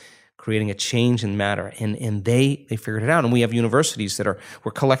 And it's creating a change in matter. And they figured it out. And we have universities that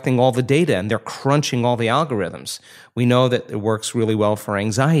we're collecting all the data and they're crunching all the algorithms. We know that it works really well for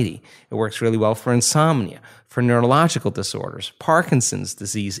anxiety. It works really well for insomnia, for neurological disorders, Parkinson's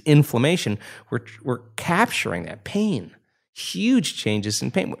disease, inflammation. We're capturing that pain, huge changes in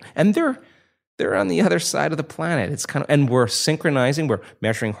pain. And they're on the other side of the planet. It's and we're synchronizing, we're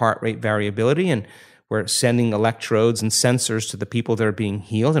measuring heart rate variability, and we're sending electrodes and sensors to the people that are being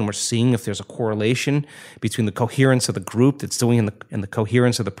healed, and we're seeing if there's a correlation between the coherence of the group that's doing and the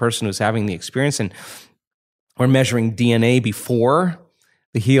coherence of the person who's having the experience. And we're measuring DNA before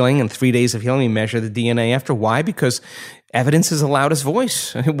the healing, and 3 days of healing, we measure the DNA after. Why? Because evidence is the loudest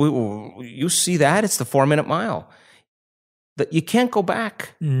voice. You see that? It's the 4-minute mile. That you can't go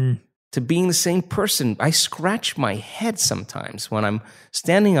back to being the same person. I scratch my head sometimes when I'm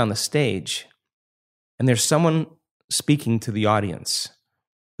standing on the stage and there's someone speaking to the audience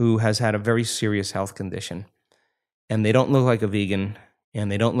who has had a very serious health condition, and they don't look like a vegan,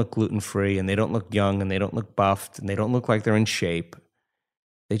 and they don't look gluten-free, and they don't look young, and they don't look buffed, and they don't look like they're in shape.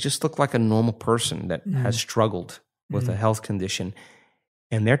 They just look like a normal person that has struggled with a health condition,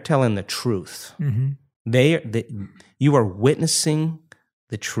 and they're telling the truth. You are witnessing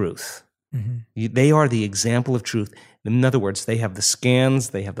the truth. They are the example of truth. In other words, they have the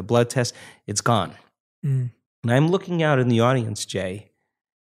scans, they have the blood tests, it's gone. And I'm looking out in the audience, Jay,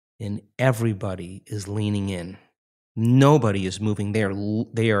 and everybody is leaning in. Nobody is moving. They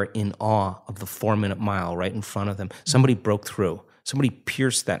are in awe of the 4-minute mile right in front of them. Somebody broke through. Somebody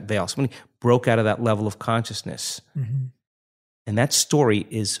pierced that veil. Somebody broke out of that level of consciousness. And that story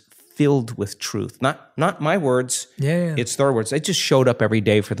is filled with truth. Not my words. It's their words. They just showed up every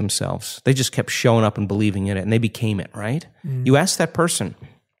day for themselves. They just kept showing up and believing in it, and they became it, right? You ask that person,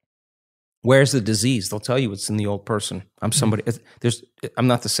 where's the disease? They'll tell you it's in the old person. I'm somebody. I'm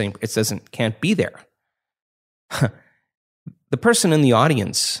not the same. It can't be there. The person in the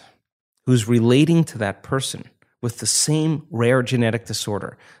audience who's relating to that person with the same rare genetic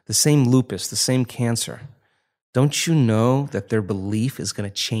disorder, the same lupus, the same cancer, don't you know that their belief is going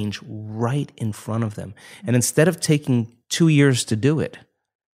to change right in front of them? And instead of taking 2 years to do it,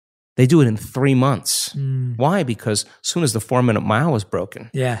 they do it in 3 months. Why? Because as soon as the 4-minute mile was broken,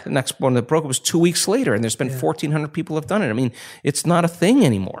 the next one that broke it was 2 weeks later, and there's been 1,400 people have done it. I mean, it's not a thing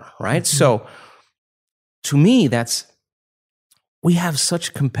anymore, right? So to me, we have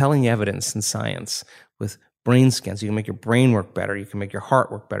such compelling evidence in science with brain scans. You can make your brain work better. You can make your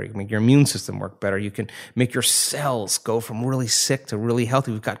heart work better. You can make your immune system work better. You can make your cells go from really sick to really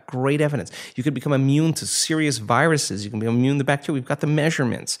healthy. We've got great evidence. You can become immune to serious viruses. You can become immune to bacteria. We've got the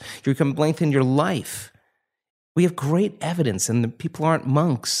measurements. You can lengthen your life. We have great evidence, and the people aren't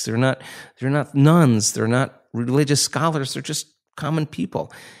monks. They're not nuns. They're not religious scholars. They're just common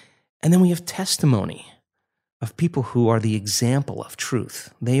people. And then we have testimony of people who are the example of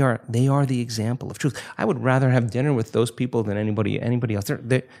truth. They are the example of truth. I would rather have dinner with those people than anybody else.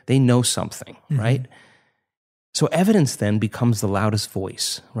 They know something, right? So evidence then becomes the loudest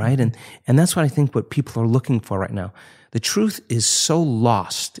voice, right? And that's what people are looking for right now. The truth is so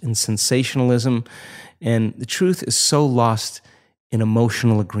lost in sensationalism, and the truth is so lost in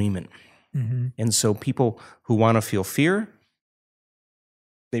emotional agreement. And so people who want to feel fear,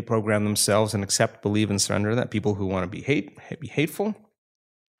 they program themselves and accept, believe, and surrender that. People who want to be hateful,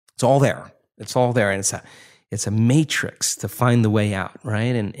 it's all there. It's all there, and it's a matrix to find the way out,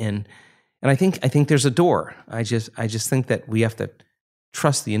 right? And I think there's a door. I just think that we have to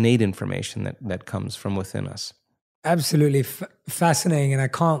trust the innate information that comes from within us. Absolutely fascinating, and I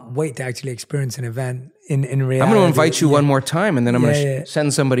can't wait to actually experience an event in reality. I'm going to invite you one more time, and then I'm going to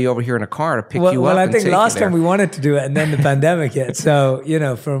send somebody over here in a car to pick you up. Well, I think last time we wanted to do it, and then the pandemic hit. So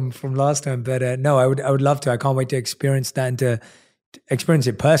from last time, but no, I would love to. I can't wait to experience that and to experience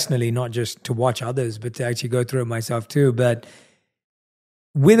it personally, not just to watch others, but to actually go through it myself too. But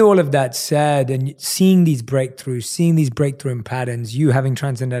with all of that said, and seeing these breakthrough patterns, you having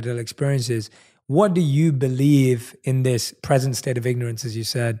transcendental experiences. What do you believe in this present state of ignorance, as you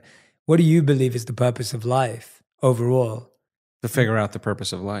said? What do you believe is the purpose of life overall? To figure out the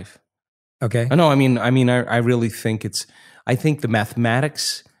purpose of life. Okay. I really think I think the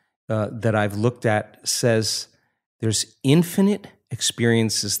mathematics that I've looked at says There's infinite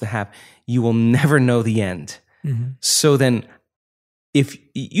experiences to have. You will never know the end. So then, if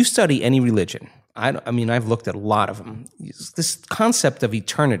you study any religion, I mean, I've looked at a lot of them. This concept of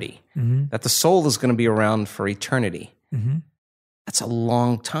eternity, that the soul is going to be around for eternity, that's a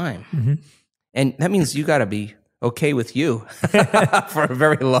long time. And that means you got to be okay with you for a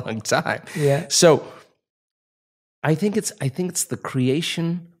very long time. Yeah. So I think it's the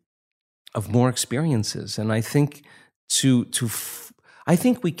creation of more experiences. And I think I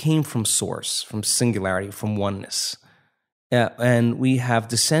think we came from source, from singularity, from oneness. And we have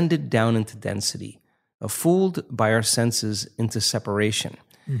descended down into density, fooled by our senses into separation.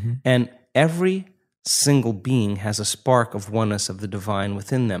 And every single being has a spark of oneness of the divine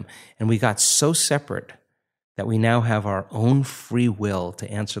within them. And we got so separate that we now have our own free will to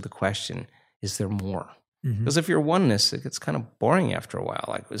answer the question, is there more? Because if you're oneness, it gets kind of boring after a while.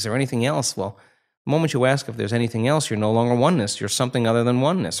 Like, is there anything else? Well, the moment you ask if there's anything else, you're no longer oneness. You're something other than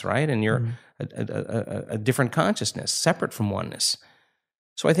oneness, right? And you're a different consciousness, separate from oneness.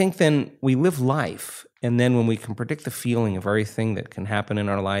 So I think then we live life, and then when we can predict the feeling of everything that can happen in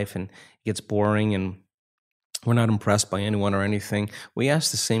our life and it gets boring and we're not impressed by anyone or anything, we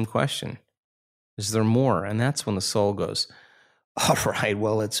ask the same question, is there more? And that's when the soul goes, all right,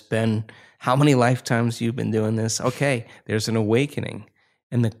 well, it's been how many lifetimes you've been doing this? Okay, there's an awakening.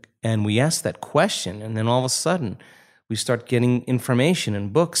 And we ask that question, and then all of a sudden, we start getting information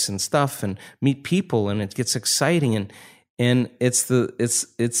and books and stuff, and meet people, and it gets exciting, and it's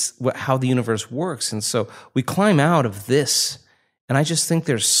how the universe works. And so we climb out of this, and I just think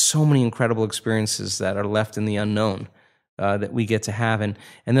there's so many incredible experiences that are left in the unknown that we get to have, and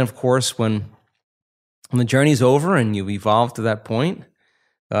then of course when the journey's over and you've evolved to that point,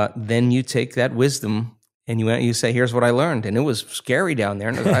 then you take that wisdom. And you say, here's what I learned. And it was scary down there.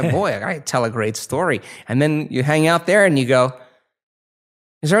 And I was like, boy, I tell a great story. And then you hang out there and you go,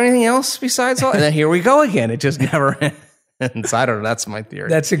 is there anything else besides all? And then here we go again. It just never ends. I don't know. That's my theory.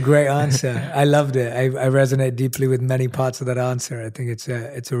 That's a great answer. I loved it. I resonate deeply with many parts of that answer. I think it's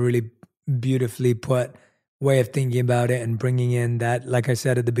a really beautifully put way of thinking about it and bringing in that, like I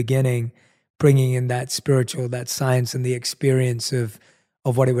said at the beginning, bringing in that spiritual, that science and the experience of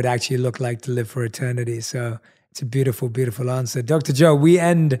what it would actually look like to live for eternity. So it's a beautiful, beautiful answer. Dr. Joe, we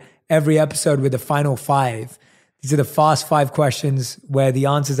end every episode with the final 5. These are the fast 5 questions where the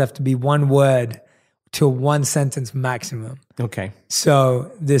answers have to be one word to 1 sentence maximum. Okay.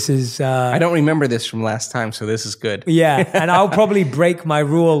 So this is... I don't remember this from last time, so this is good. Yeah, and I'll probably break my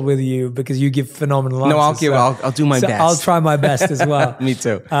rule with you because you give phenomenal answers. No, I'll do my best. I'll try my best as well. Me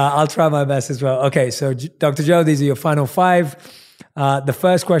too. I'll try my best as well. Okay, so Dr. Joe, these are your final 5. The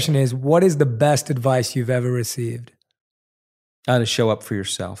first question is, what is the best advice you've ever received? To show up for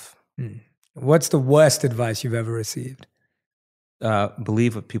yourself. What's the worst advice you've ever received?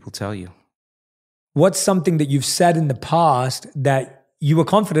 Believe what people tell you. What's something that you've said in the past that you were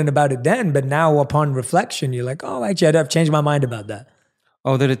confident about it then, but now upon reflection, you're like, oh, actually, I've changed my mind about that?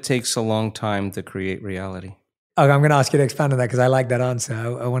 Oh, that it takes a long time to create reality. Okay, I'm going to ask you to expand on that because I like that answer.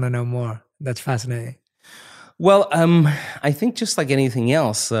 I want to know more. That's fascinating. Well, I think just like anything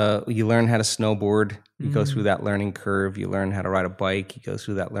else, you learn how to snowboard, you go through that learning curve. You learn how to ride a bike, you go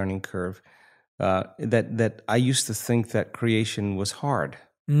through that learning curve. That I used to think that creation was hard.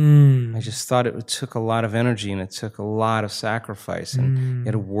 I just thought it took a lot of energy and it took a lot of sacrifice and you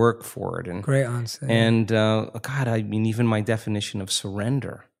had to work for it. And great answer. And God, I mean, even my definition of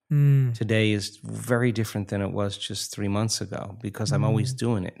surrender today is very different than it was just 3 months ago because I'm always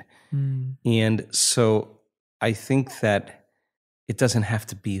doing it. And so I think that it doesn't have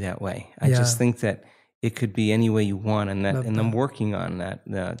to be that way. I just think that it could be any way you want, and I'm working on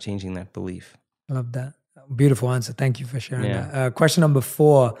that, changing that belief. Love that. Beautiful answer. Thank you for sharing that. Question number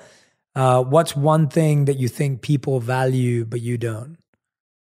 4. What's one thing that you think people value but you don't?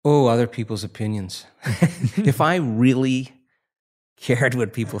 Oh, other people's opinions. If I really cared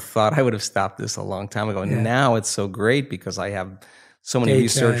what people thought, I would have stopped this a long time ago. And now it's so great because I have so many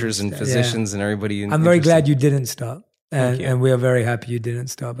researchers and physicians and everybody. I'm very glad you didn't stop. And we are very happy you didn't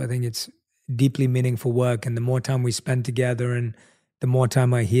stop. I think it's deeply meaningful work. And the more time we spend together and the more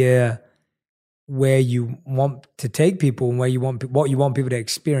time I hear where you want to take people and where you want what you want people to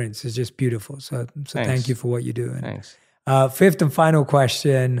experience is just beautiful. So thank you for what you do. Thanks. 5th and final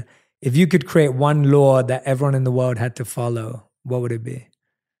question. If you could create one law that everyone in the world had to follow, what would it be?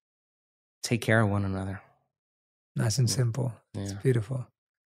 Take care of one another. Nice and simple. It's beautiful.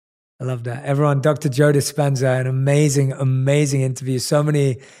 I love that. Everyone, Dr. Joe Dispenza, an amazing, amazing interview. So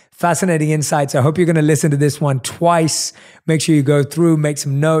many fascinating insights. I hope you're going to listen to this one twice. Make sure you go through, make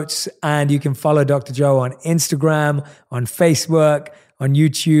some notes, and you can follow Dr. Joe on Instagram, on Facebook, on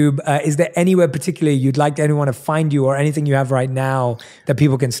YouTube. Is there anywhere particularly you'd like anyone to find you or anything you have right now that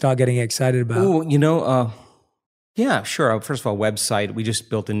people can start getting excited about? Oh, yeah, sure. First of all, website. We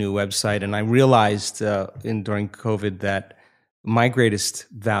just built a new website, and I realized during COVID that my greatest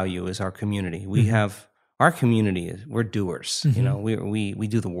value is our community. We have our community. We're doers. You know, we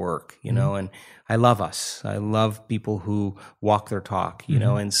do the work. You know, and I love us. I love people who walk their talk. You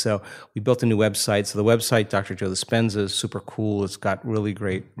know, and so we built a new website. So the website, Dr. Joe Dispenza, is super cool. It's got really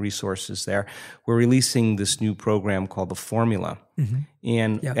great resources there. We're releasing this new program called The Formula.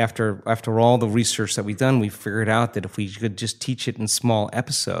 And after all the research that we've done, we figured out that if we could just teach it in small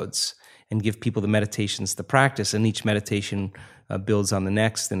episodes and give people the meditations to practice, and each meditation builds on the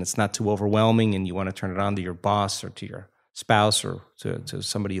next, and it's not too overwhelming, and you want to turn it on to your boss or to your spouse or to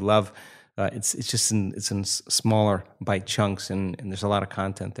somebody you love. It's in smaller bite chunks, and there's a lot of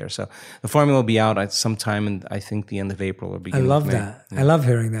content there. So the formula will be out sometime in, I think, the end of April or beginning of May. I love that. Yeah. I love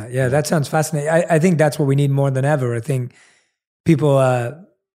hearing that. Yeah, that sounds fascinating. I think that's what we need more than ever. I think people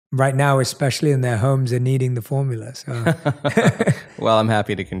right now, especially in their homes, are needing the formula. So. Well, I'm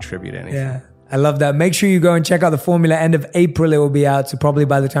happy to contribute anything. Yeah, I love that. Make sure you go and check out the formula. End of April, it will be out. So probably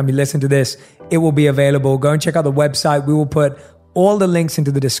by the time you listen to this, it will be available. Go and check out the website. We will put all the links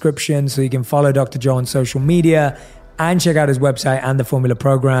into the description so you can follow Dr. Joe on social media and check out his website and the formula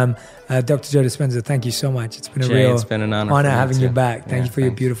program. Dr. Joe Dispenza, thank you so much. It's been it's been an honor having you back. Thank you for your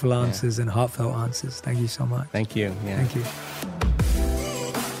beautiful answers and heartfelt answers. Thank you so much. Thank you. Yeah. Thank you.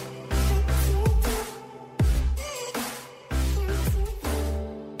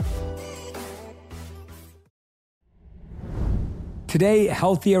 Today,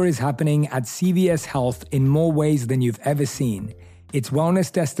 healthier is happening at CVS Health in more ways than you've ever seen. It's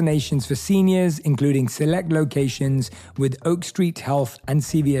wellness destinations for seniors, including select locations with Oak Street Health and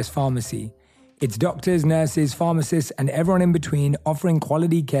CVS Pharmacy. It's doctors, nurses, pharmacists, and everyone in between offering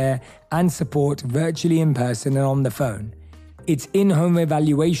quality care and support virtually, in person, and on the phone. It's in-home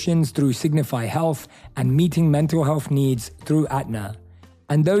evaluations through Signify Health and meeting mental health needs through Aetna.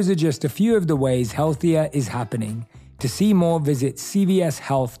 And those are just a few of the ways healthier is happening. To see more, visit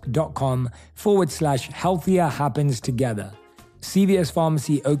cvshealth.com/healthier happens together. CVS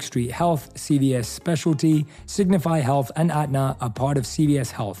Pharmacy, Oak Street Health, CVS Specialty, Signify Health, and Aetna are part of CVS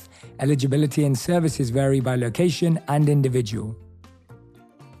Health. Eligibility and services vary by location and individual.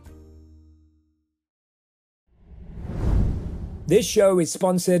 This show is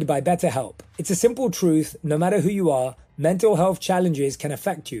sponsored by BetterHelp. It's a simple truth, no matter who you are, mental health challenges can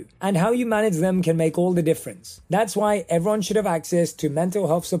affect you, and how you manage them can make all the difference. That's why everyone should have access to mental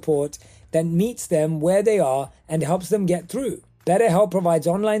health support that meets them where they are and helps them get through. BetterHelp provides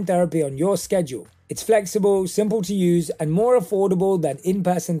online therapy on your schedule. It's flexible, simple to use, and more affordable than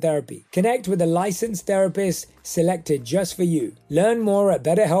in-person therapy. Connect with a licensed therapist selected just for you. Learn more at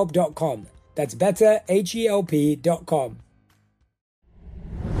betterhelp.com. That's betterhelp.com.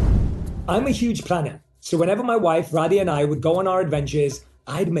 I'm a huge planner, so whenever my wife Radhi and I would go on our adventures,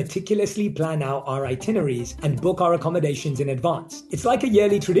 I'd meticulously plan out our itineraries and book our accommodations in advance. It's like a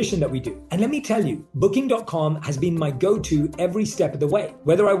yearly tradition that we do. And let me tell you, Booking.com has been my go-to every step of the way.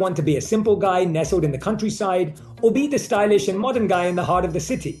 Whether I want to be a simple guy nestled in the countryside or be the stylish and modern guy in the heart of the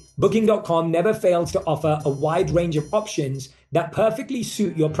city, Booking.com never fails to offer a wide range of options that perfectly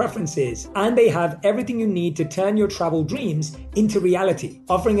suit your preferences, and they have everything you need to turn your travel dreams into reality,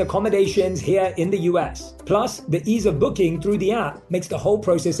 offering accommodations here in the US. Plus, the ease of booking through the app makes the whole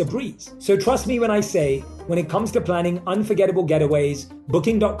process a breeze. So trust me when I say, when it comes to planning unforgettable getaways,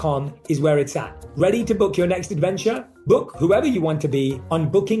 Booking.com is where it's at. Ready to book your next adventure? Book whoever you want to be on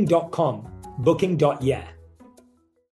Booking.com. Booking.yeah.